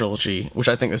cast the trilogy, which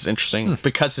I think is interesting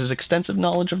because his extensive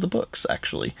knowledge of the books,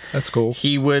 actually. That's cool.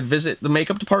 He would visit the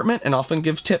makeup department and often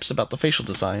give tips about the facial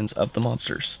designs of the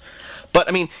monsters. But,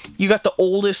 I mean, you got the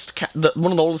oldest,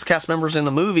 one of the oldest cast members in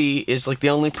the movie is, like, the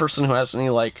only person who has any,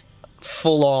 like,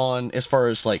 full-on, as far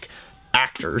as, like,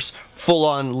 actors,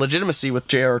 full-on legitimacy with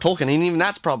J.R.R. Tolkien, and even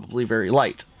that's probably very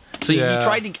light. So he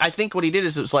tried to, I think what he did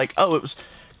is it was like, oh, it was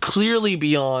clearly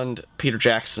beyond Peter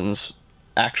Jackson's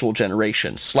actual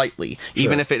generation, slightly,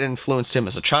 even if it influenced him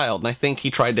as a child. And I think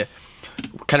he tried to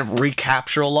kind of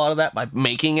recapture a lot of that by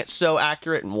making it so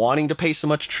accurate and wanting to pay so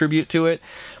much tribute to it.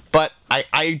 But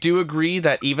I do agree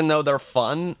that even though they're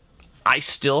fun, I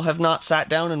still have not sat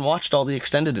down and watched all the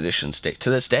extended editions to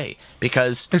this day,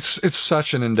 because it's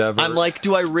such an endeavor. I'm like,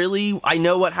 do I really? I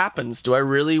know what happens. Do I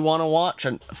really want to watch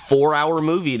a 4-hour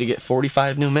movie to get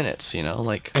 45 new minutes? You know,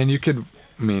 like. And you could,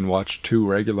 I mean, watch 2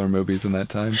 regular movies in that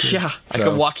time too. Yeah, so. I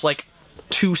could watch like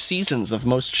 2 seasons of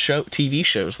most TV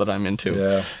shows that I'm into.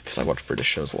 Yeah, because I watch British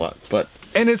shows a lot, but.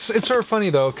 And it's sort of funny,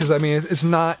 though, because, I mean, it's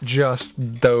not just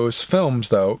those films,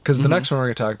 though, because the next one we're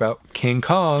going to talk about, King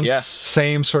Kong,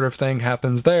 same sort of thing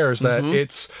happens there, is that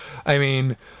it's, I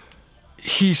mean,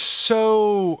 he's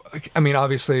so, I mean,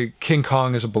 obviously, King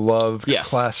Kong is a beloved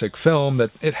classic film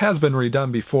that it has been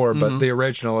redone before, but the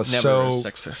original is never as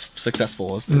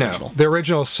successful as the original. No, the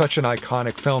original is such an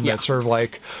iconic film that's sort of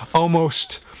like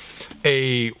almost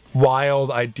a wild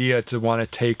idea to want to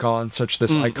take on such this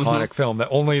iconic film that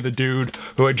only the dude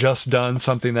who had just done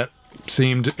something that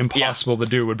seemed impossible to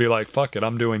do would be like, fuck it,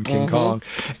 I'm doing King Kong.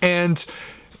 And,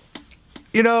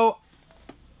 you know,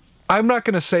 I'm not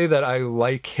going to say that I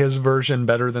like his version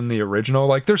better than the original.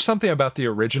 Like, there's something about the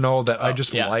original that I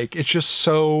just like. It's just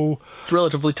so... It's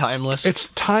relatively timeless. It's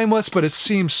timeless, but it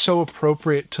seems so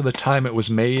appropriate to the time it was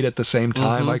made at the same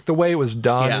time. Like, the way it was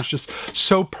done is just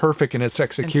so perfect in its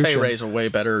execution. And Fay Wray's a way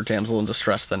better damsel in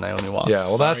distress than Naomi Watts. Yeah,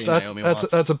 well,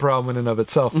 that's a problem in and of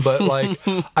itself. But, like,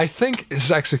 I think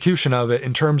his execution of it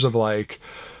in terms of, like,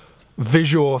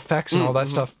 visual effects and all that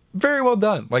stuff, very well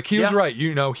done. Like, he was right.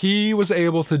 You know, he was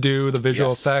able to do the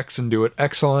visual effects and do it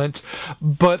excellent.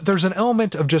 But there's an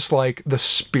element of just, like, the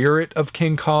spirit of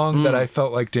King Kong that I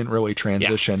felt like didn't really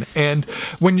transition. And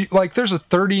when you, like, there's a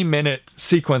 30-minute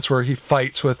sequence where he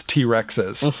fights with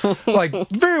T-Rexes. Like,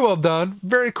 very well done.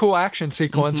 Very cool action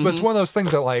sequence. But it's one of those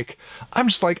things that, like, I'm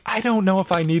just like, I don't know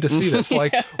if I need to see this.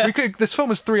 Like, this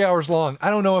film is 3 hours long. I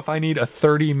don't know if I need a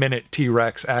 30-minute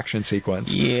T-Rex action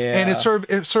sequence. Yeah. And it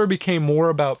sort of became more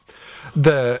about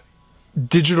the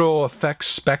digital effects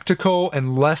spectacle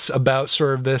and less about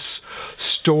sort of this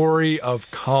story of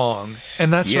Kong.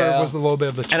 And that sort of was a little bit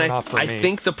of the turn-off for me. I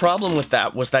think the problem with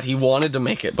that was that he wanted to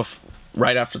make it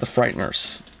right after The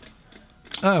Frighteners.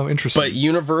 Oh, interesting. But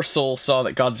Universal saw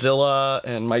that Godzilla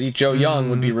and Mighty Joe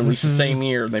Young would be released the same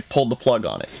year, and they pulled the plug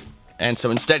on it. And so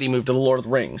instead he moved to The Lord of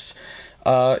the Rings.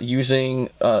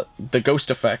 Using the ghost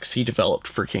effects he developed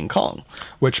for King Kong,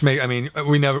 which I mean,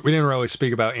 we didn't really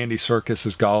speak about Andy Serkis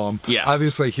as Gollum. Yes,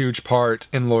 obviously a huge part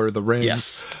in Lord of the Rings.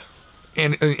 Yes,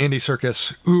 and Andy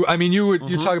Serkis, who, I mean, you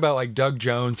talk about like Doug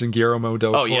Jones and Guillermo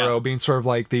del Toro being sort of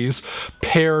like these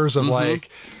pairs of like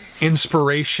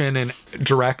inspiration and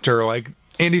director. Like,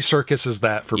 Andy Serkis is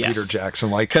that for Peter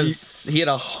Jackson, like, because he had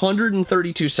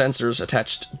 132 sensors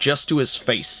attached just to his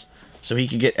face. So he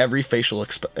could get every facial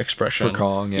expression for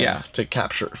Kong,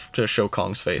 to show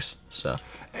Kong's face. So,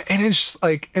 and it's just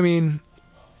like, I mean,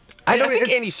 I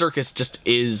think Andy Serkis just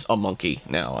is a monkey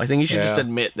now. I think you should just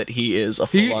admit that he is a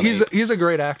full-on ape. He's a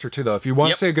great actor too, though. If you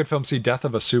want to see a good film, see Death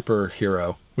of a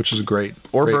Superhero, which is great.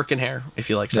 Or Burke and Hare, if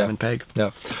you like Simon Pegg. Yeah,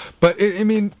 but I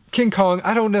mean, King Kong,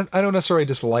 I don't necessarily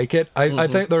dislike it. I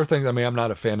think there are things. I mean, I'm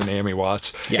not a fan of Naomi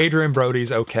Watts. Adrian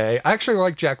Brody's okay. I actually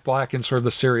like Jack Black in sort of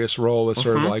the serious role as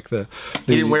sort of like the.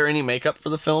 He didn't wear any makeup for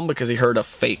the film because he heard a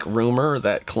fake rumor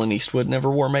that Clint Eastwood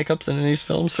never wore makeups in any of his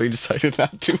films, so he decided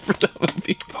not to for that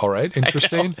movie. All right,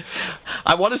 interesting.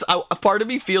 I want to. Part of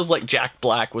me feels like Jack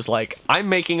Black was like, I'm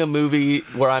making a movie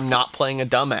where I'm not playing a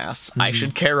dumbass. I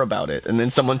should care about it, and then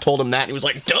someone told him that, and he was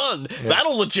like, done.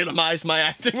 That'll legitimize my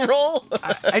acting role.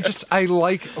 I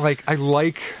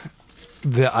like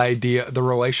the idea, the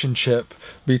relationship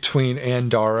between Ann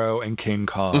Darrow and King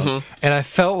Kong, and I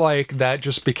felt like that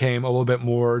just became a little bit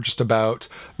more just about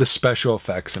the special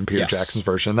effects in Peter Jackson's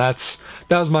version. That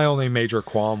was my only major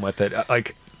qualm with it.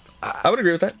 Like, I would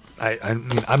agree with that. I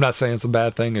mean, I'm not saying it's a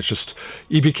bad thing. It's just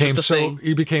he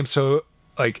became so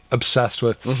like obsessed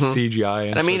with CGI.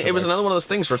 And I mean, it was another one of those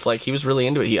things where it's like he was really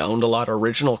into it. He owned a lot of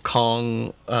original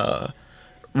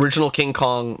King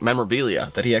Kong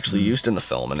memorabilia that he actually used in the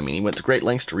film. And I mean, he went to great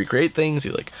lengths to recreate things. He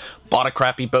like bought a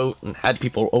crappy boat and had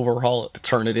people overhaul it to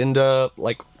turn it into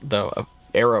like the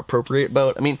era appropriate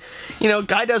boat. I mean, you know,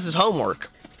 guy does his homework.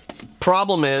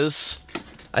 Problem is,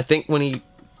 I think when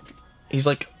he's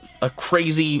like a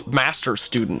crazy master's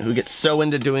student who gets so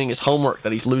into doing his homework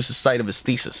that he loses sight of his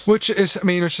thesis. Which is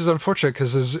unfortunate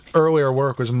because his earlier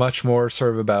work was much more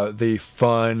sort of about the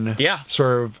fun,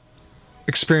 sort of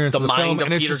experience of the mind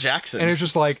film. of Peter Jackson. And it's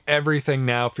just like everything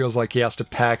now feels like he has to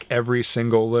pack every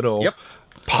single little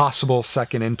possible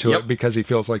second into it because he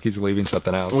feels like he's leaving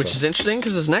something out. Which is interesting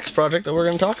because his next project that we're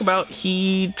going to talk about,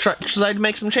 he decided to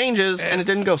make some changes and it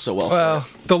didn't go so well for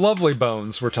him. The Lovely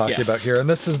Bones we're talking about here, and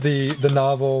this is the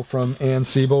novel from Anne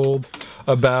Seibold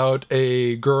about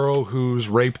a girl who's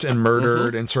raped and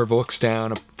murdered and sort of looks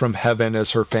down from heaven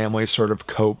as her family sort of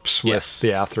copes with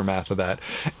the aftermath of that.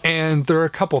 And there are a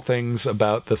couple things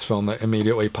about this film that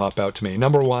immediately pop out to me.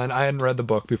 Number one, I hadn't read the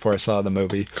book before I saw the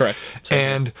movie. Correct.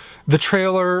 And the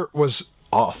trailer was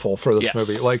awful for this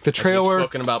movie. Like the trailer, as we've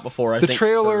spoken about before. The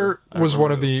trailer was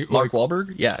one of the Mark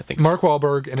Wahlberg. Yeah, I think Mark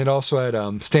Wahlberg, and it also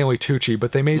had Stanley Tucci.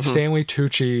 But they made Stanley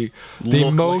Tucci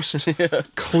the most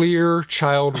clear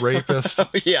child rapist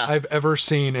I've ever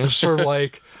seen. And it's sort of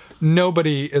like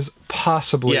nobody is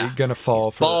possibly gonna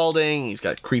fall for balding. He's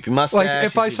got creepy mustache. Like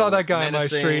if I saw that guy on my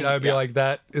street, I'd be like,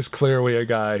 that is clearly a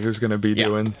guy who's gonna be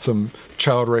doing some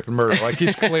child rape and murder. Like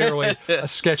he's clearly a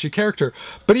sketchy character.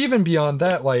 But even beyond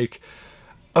that, like,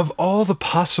 of all the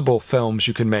possible films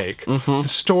you can make, the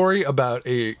story about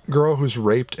a girl who's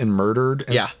raped and murdered,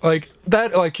 and like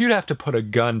that, like you'd have to put a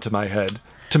gun to my head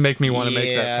to make me want to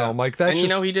make that film. Like that. And you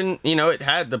know, he didn't. You know, it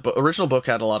had the original book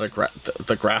had a lot of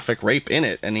the graphic rape in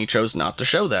it, and he chose not to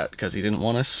show that because he didn't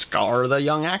want to scar the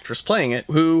young actress playing it.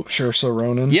 Who Saoirse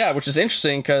Ronan. Yeah, which is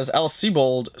interesting because Alice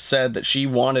Seibold said that she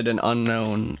wanted an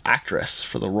unknown actress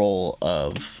for the role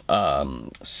of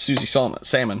Susie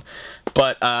Salmon,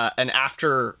 but and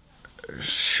after.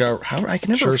 I can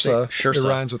never say Saoirse. It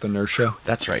rhymes with inertia.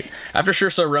 That's right. After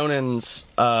Saoirse Ronan's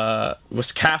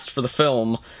was cast for the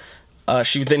film,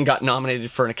 she then got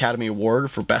nominated for an Academy Award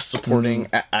for Best Supporting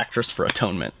Actress for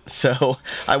Atonement. So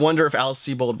I wonder if Alice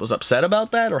Seibold was upset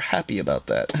about that or happy about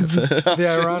that. The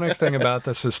ironic thing about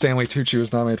this is Stanley Tucci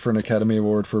was nominated for an Academy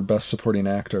Award for Best Supporting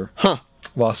Actor.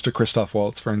 Lost to Christoph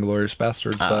Waltz for Inglourious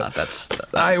Basterds.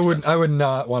 But I would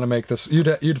not want to make this. You'd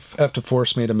have to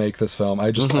force me to make this film.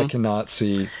 I just I cannot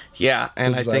see. Yeah,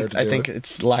 and I think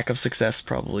its lack of success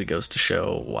probably goes to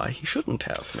show why he shouldn't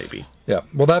have maybe. Yeah.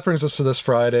 Well, that brings us to this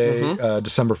Friday,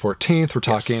 December 14th. We're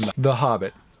talking The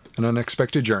Hobbit. An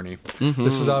Unexpected Journey.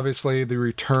 This is obviously the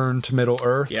return to Middle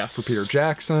Earth for Peter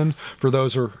Jackson. For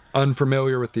those who are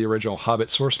unfamiliar with the original Hobbit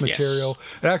source material,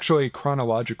 it actually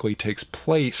chronologically takes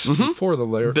place before the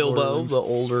Bilbo, the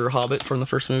older Hobbit from the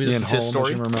first movie. This is his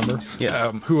story. Remember?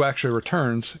 Who actually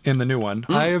returns in the new one.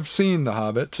 I have seen The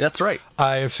Hobbit. That's right.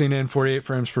 I have seen it in 48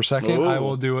 frames per second. Ooh. I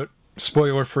will do it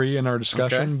spoiler-free in our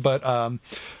discussion, but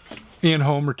Ian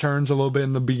Holm returns a little bit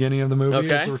in the beginning of the movie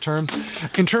as a return.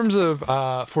 In terms of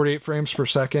 48 frames per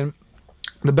second,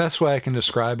 the best way I can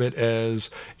describe it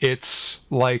is it's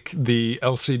like the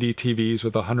LCD TVs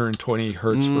with 120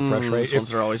 hertz refresh rate. Those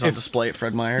ones are always on display at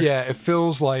Fred Meyer. Yeah, it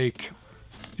feels like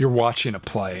you're watching a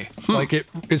play. Like it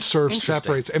sort of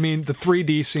separates. I mean, the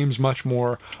 3D seems much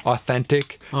more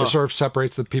authentic. It sort of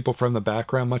separates the people from the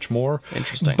background much more.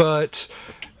 Interesting. But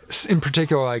in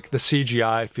particular, like the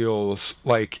CGI feels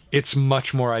like it's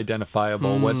much more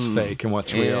identifiable what's fake and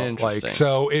what's real. Like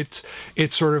so it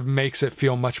sort of makes it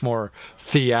feel much more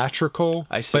theatrical,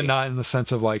 but not in the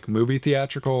sense of like movie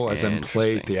theatrical, as in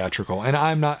play theatrical. And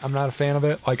I'm not a fan of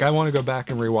it. Like I want to go back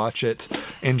and rewatch it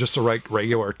in just a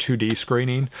regular 2D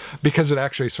screening because it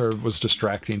actually sort of was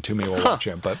distracting to me while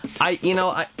watching it. But I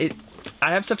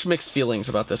have such mixed feelings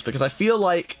about this because I feel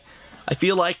like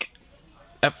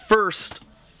at first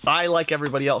I, like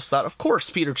everybody else, thought, of course,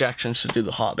 Peter Jackson should do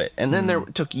The Hobbit. And then there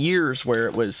took years where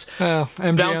it was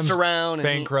bounced around. And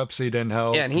bankruptcy didn't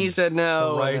help. Yeah, and he said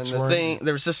no. The rights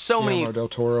there was just so many. Guillermo del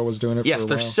Toro was doing it for a while.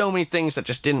 There's so many things that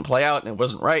just didn't play out and it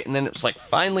wasn't right. And then it was like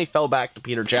finally fell back to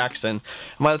Peter Jackson.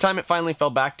 And by the time it finally fell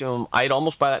back to him, I'd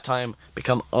almost by that time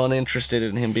become uninterested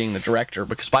in him being the director.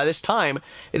 Because by this time,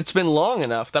 it's been long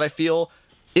enough that I feel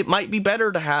it might be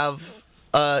better to have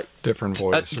different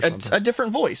voice a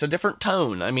different voice, a different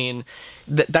tone. I mean,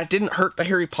 that didn't hurt the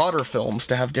Harry Potter films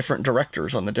to have different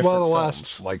directors on the different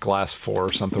films. last 4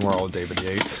 or something were all David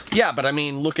Yates. Yeah, but I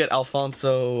mean, look at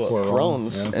Alfonso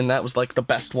Cuarón's, and that was like the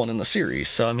best one in the series.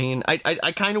 So I mean,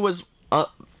 I kind of was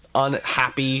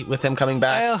unhappy with him coming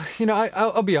back?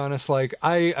 I'll be honest. Like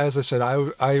as I said,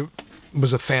 I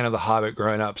was a fan of The Hobbit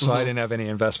growing up, so I didn't have any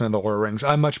investment in The Lord of the Rings.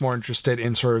 I'm much more interested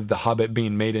in sort of The Hobbit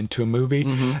being made into a movie.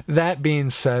 That being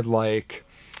said, like,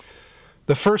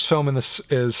 the first film in this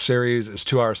series is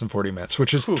 2 hours and 40 minutes,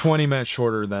 which is 20 minutes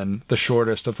shorter than the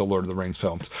shortest of the Lord of the Rings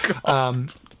films.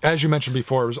 As you mentioned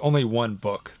before, it was only one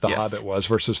book, The Hobbit was,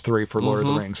 versus 3 for Lord of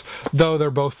the Rings, though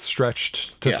they're both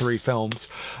stretched to 3 films.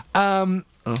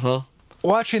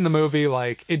 Watching the movie,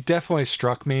 like, it definitely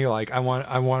struck me. Like, I want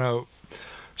to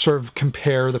sort of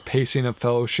compare the pacing of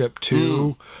Fellowship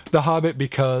to The Hobbit,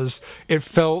 because it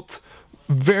felt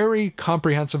very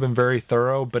comprehensive and very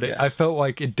thorough, but I felt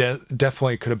like it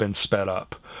definitely could have been sped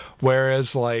up.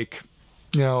 Whereas, like,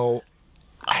 you know,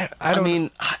 I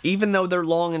mean, even though they're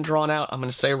long and drawn out, I'm going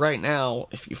to say right now,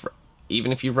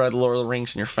 even if you've read Lord of the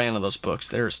Rings and you're a fan of those books,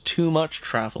 there's too much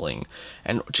traveling.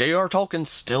 And J.R. Tolkien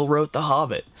still wrote The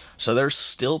Hobbit, so there's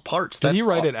still parts that... Did he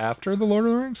write it after The Lord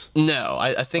of the Rings? No,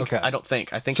 I think... Okay. I don't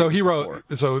think. I think so. He wrote...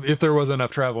 Before. So if there was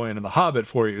enough traveling in The Hobbit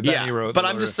for you, then he wrote... But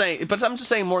I'm just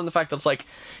saying more than the fact that it's like,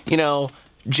 you know,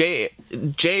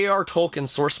 J.R.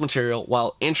 Tolkien's source material,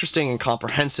 while interesting and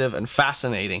comprehensive and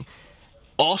fascinating,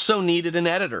 also needed an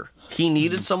editor. He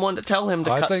needed someone to tell him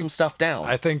to cut some stuff down.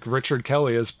 I think Richard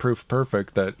Kelly is proof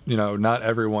perfect that, you know, not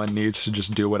everyone needs to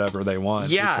just do whatever they want.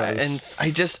 Yeah, and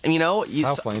I just, you know...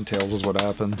 Southland Tales is what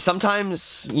happened.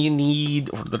 Sometimes you need...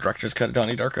 Or the director's cut of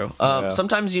Donnie Darko.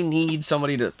 Sometimes you need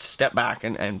somebody to step back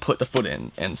and put the foot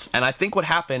in. And I think what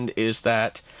happened is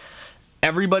that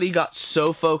everybody got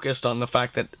so focused on the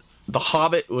fact that The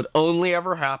Hobbit would only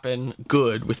ever happen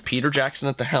good with Peter Jackson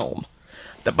at the helm,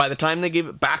 that by the time they gave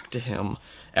it back to him,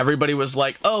 everybody was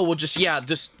like, oh, well, just he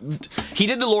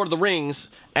did the Lord of the Rings,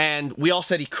 and we all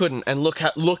said he couldn't, and look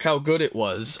how good it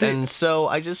was. And so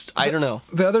I don't know.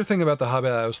 The other thing about The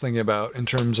Hobbit I was thinking about in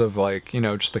terms of, like, you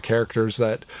know, just the characters,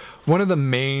 that one of the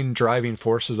main driving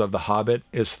forces of The Hobbit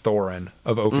is Thorin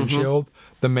of Oakenshield,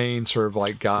 the main sort of,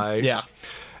 like, guy. Yeah.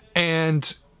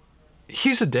 And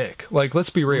he's a dick. Like, let's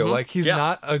be real. Like, he's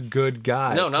not a good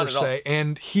guy. No, not per at all. se.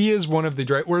 And he is one of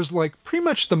the... Whereas, like, pretty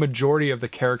much the majority of the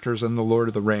characters in The Lord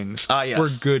of the Rings were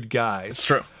good guys. It's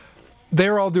true.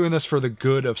 They're all doing this for the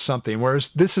good of something, whereas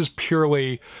this is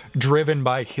purely driven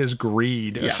by his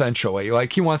greed, essentially.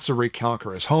 Like, he wants to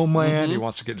reconquer his homeland. He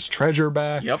wants to get his treasure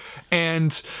back. Yep.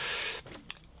 And...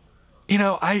 you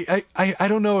know, I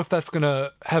don't know if that's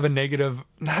gonna have a negative.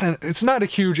 It's not a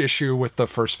huge issue with the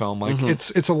first film. Like,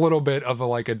 it's a little bit of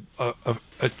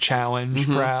a challenge,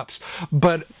 perhaps.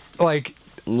 But, like,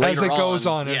 later as it goes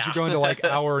on, as you're going to, like,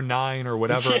 hour 9 or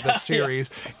whatever of the series,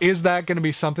 is that going to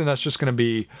be something that's just going to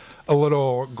be a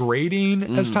little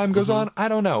grating as time goes on? I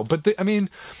don't know. But I mean,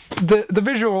 the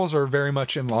visuals are very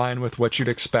much in line with what you'd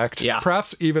expect. Yeah.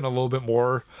 Perhaps even a little bit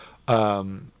more.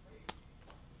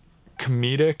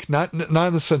 Comedic, not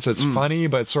in the sense it's funny,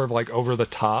 but sort of like over the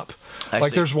top.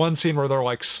 Like, there's one scene where they're,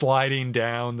 like, sliding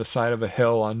down the side of a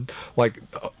hill on, like,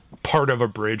 part of a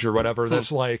bridge or whatever.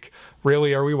 That's like,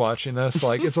 really, are we watching this?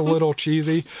 Like, it's a little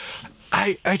cheesy.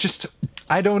 I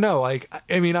don't know. Like,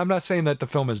 I mean, I'm not saying that the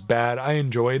film is bad. I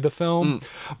enjoyed the film.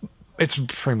 It's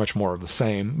pretty much more of the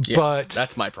same. Yeah, but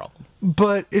that's my problem.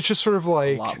 But it's just sort of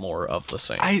like... a lot more of the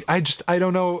same. I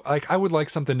don't know. Like, I would like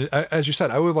something to, as you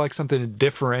said, I would like something to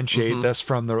differentiate this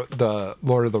from the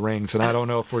Lord of the Rings, and I don't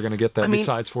know if we're going to get that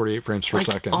besides 48 frames per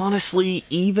second. Honestly,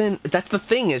 even... That's the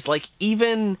thing, is, like,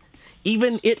 even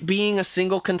it being a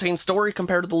single contained story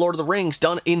compared to the Lord of the Rings,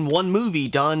 done in one movie,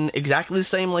 done exactly the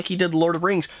same like he did the Lord of the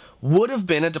Rings, would have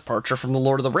been a departure from the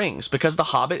Lord of the Rings, because The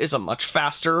Hobbit is a much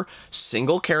faster,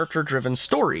 single character driven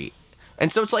story.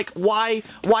 And so it's like, why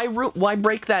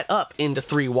break that up into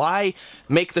 3? Why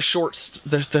make the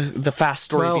the fast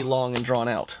story be long and drawn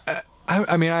out?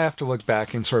 I mean, I have to look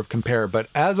back and sort of compare, but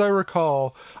as I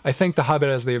recall, I think The Hobbit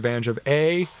has the advantage of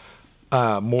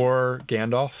more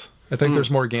Gandalf. I think there's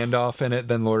more Gandalf in it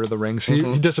than Lord of the Rings.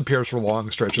 He disappears for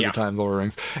long stretches of time, Lord of the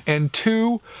Rings. And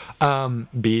 2,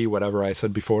 B, whatever I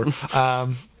said before,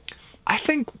 I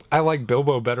think I like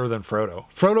Bilbo better than Frodo.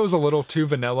 Frodo's a little too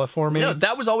vanilla for me. No,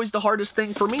 that was always the hardest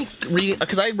thing for me, reading,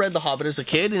 because I read The Hobbit as a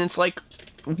kid, and it's like,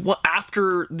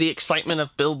 after the excitement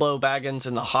of Bilbo Baggins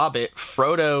and The Hobbit,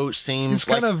 Frodo seems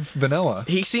kind of vanilla.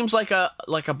 He seems like a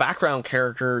background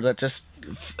character that just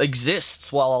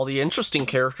exists while all the interesting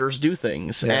characters do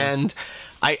things. And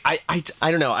I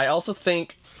don't know. I also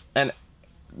think, and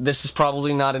this is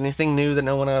probably not anything new that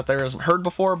no one out there hasn't heard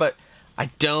before, but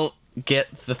I don't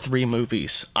get the 3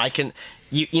 movies. I can,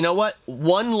 you know what?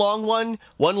 One long one,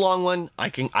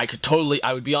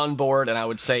 I would be on board, and I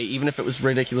would say, even if it was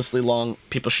ridiculously long,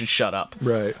 people should shut up.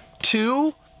 Right.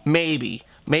 2, maybe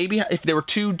if there were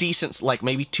two decent, like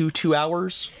maybe 2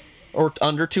 hours or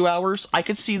under 2 hours, I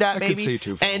could see that. Maybe could see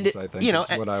 2 films. I think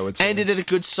is what I would say. Ended at a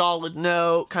good solid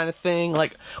note, kind of thing.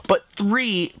 Like, but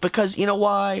 3, because you know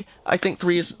why I think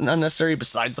 3 is unnecessary.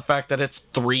 Besides the fact that it's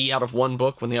 3 out of 1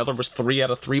 book when the other was 3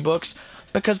 out of 3 books,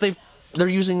 because they're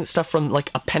using stuff from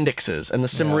like appendixes and the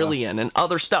Silmarillion and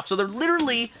other stuff. So they're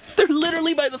literally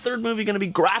by the 3rd movie going to be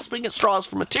grasping at straws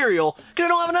for material because they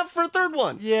don't have enough for a 3rd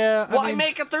one. Yeah. Why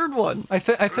make a 3rd one? I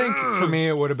think for me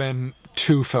it would have been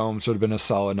 2 films would have been a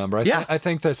solid number. I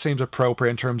think that seems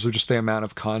appropriate in terms of just the amount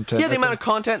of content. Yeah, the amount of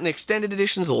content and the extended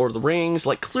editions, the Lord of the Rings.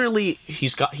 Like clearly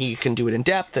he can do it in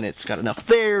depth and it's got enough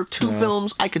there. 2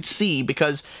 films I could see,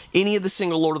 because any of the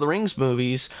single Lord of the Rings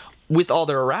movies, with all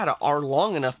their errata, are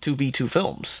long enough to be 2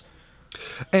 films.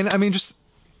 And I mean, just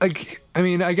like,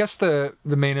 I guess the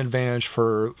main advantage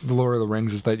for the Lord of the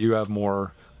Rings is that you have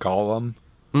more Gollum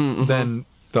than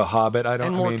the Hobbit.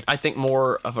 I think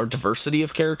more of a diversity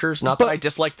of characters. Not that I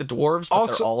dislike the dwarves, but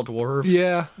also, they're all dwarves.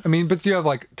 Yeah, but you have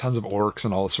like tons of orcs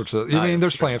and all sorts of.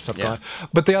 There's plenty of stuff going on.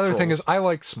 But the other thing is, I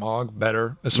like Smaug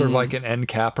better as sort of like an end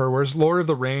capper, whereas Lord of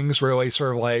the Rings really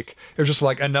sort of like it was just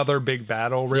like another big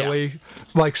battle. Really,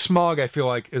 like Smaug, I feel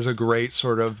like is a great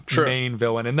sort of main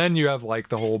villain, and then you have like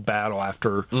the whole battle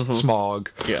after Smaug,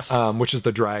 which is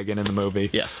the dragon in the movie.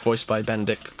 Yes, voiced by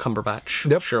Benedict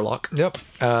Cumberbatch. Sherlock.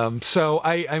 So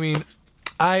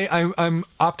I'm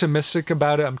optimistic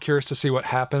about it. I'm curious to see what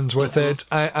happens with it.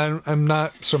 I'm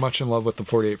not so much in love with the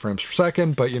 48 frames per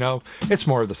second, but it's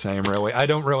more of the same, really. I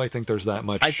don't really think there's that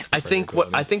much. I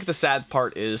think the sad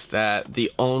part is that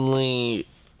the only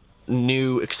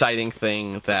new exciting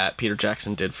thing that Peter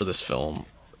Jackson did for this film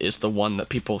is the one that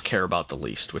people care about the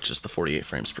least, which is the 48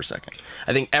 frames per second.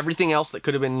 I think everything else that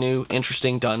could have been new,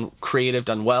 interesting, done creative,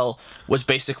 done well, was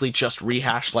basically just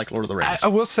rehashed like Lord of the Rings. I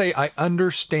will say I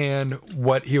understand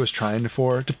what he was trying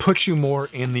for, to put you more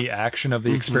in the action of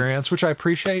the experience, which I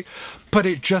appreciate, but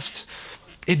it doesn't,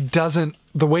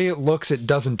 the way it looks, it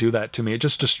doesn't do that to me. It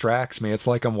just distracts me. It's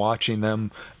like I'm watching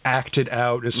them act it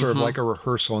out as sort of like a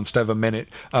rehearsal instead of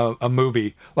a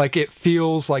movie. Like it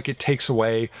feels like it takes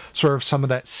away sort of some of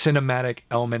that cinematic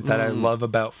element that I love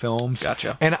about films.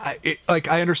 Gotcha. And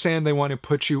I understand they want to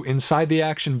put you inside the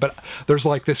action, but there's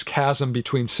like this chasm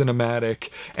between cinematic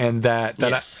and that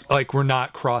we're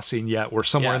not crossing yet. We're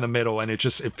somewhere in the middle, and it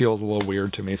feels a little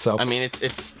weird to me. So it's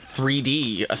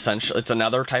 3D essentially. It's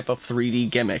another type of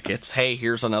 3D gimmick. It's, hey,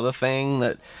 here's another thing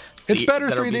that it's better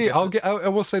 3D. I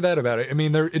will say that about it.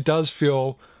 It does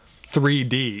feel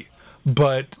 3D,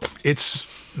 but it's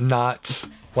not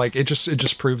like it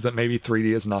just proves that maybe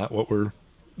 3D is not what we're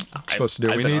supposed to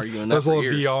do. We need those little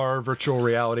VR virtual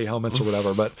reality helmets or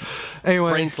whatever. But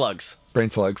anyway, Brain Slugs.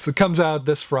 It comes out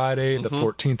this Friday, the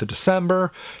 14th of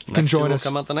December. You can join us.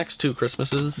 Come out the next 2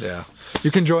 Christmases. Yeah,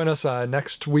 you can join us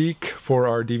next week for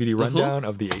our DVD rundown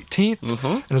of the 18th.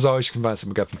 And as always, you can find us at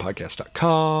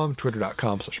MacGuffinPodcast.com,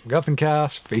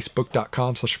 Twitter.com/MacGuffinCast,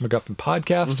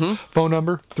 Facebook.com/MacGuffinPodcast. Phone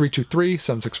number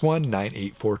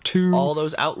 323-761-9842. All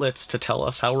those outlets to tell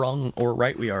us how wrong or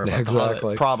right we are.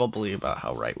 About probably about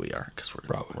how right we are, because we're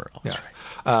always right.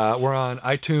 We're on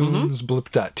iTunes,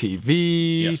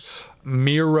 Blip.tv. Yes.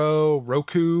 Miro,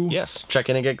 Roku. Yes, check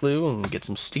in and get glue and get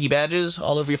some sticky badges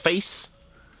all over your face,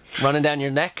 running down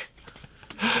your neck.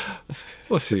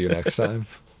 We'll see you next time.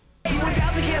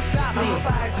 1000 can't stop me. I'm on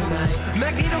fire tonight.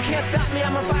 Magneto can't stop me.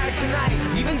 I'm on fire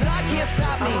tonight. Even Zod can't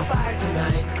stop me. I'm on fire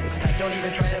tonight. It's tight, don't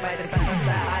even try to bite the side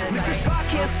style. Mr. Spock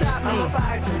can't stop me. I'm on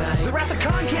fire tonight. The Wrath of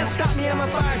Khan can't stop me. I'm on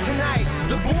fire tonight.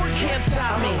 The Borg can't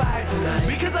stop me. I'm on fire tonight.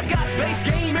 Because I've got space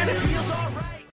game and it feels alright.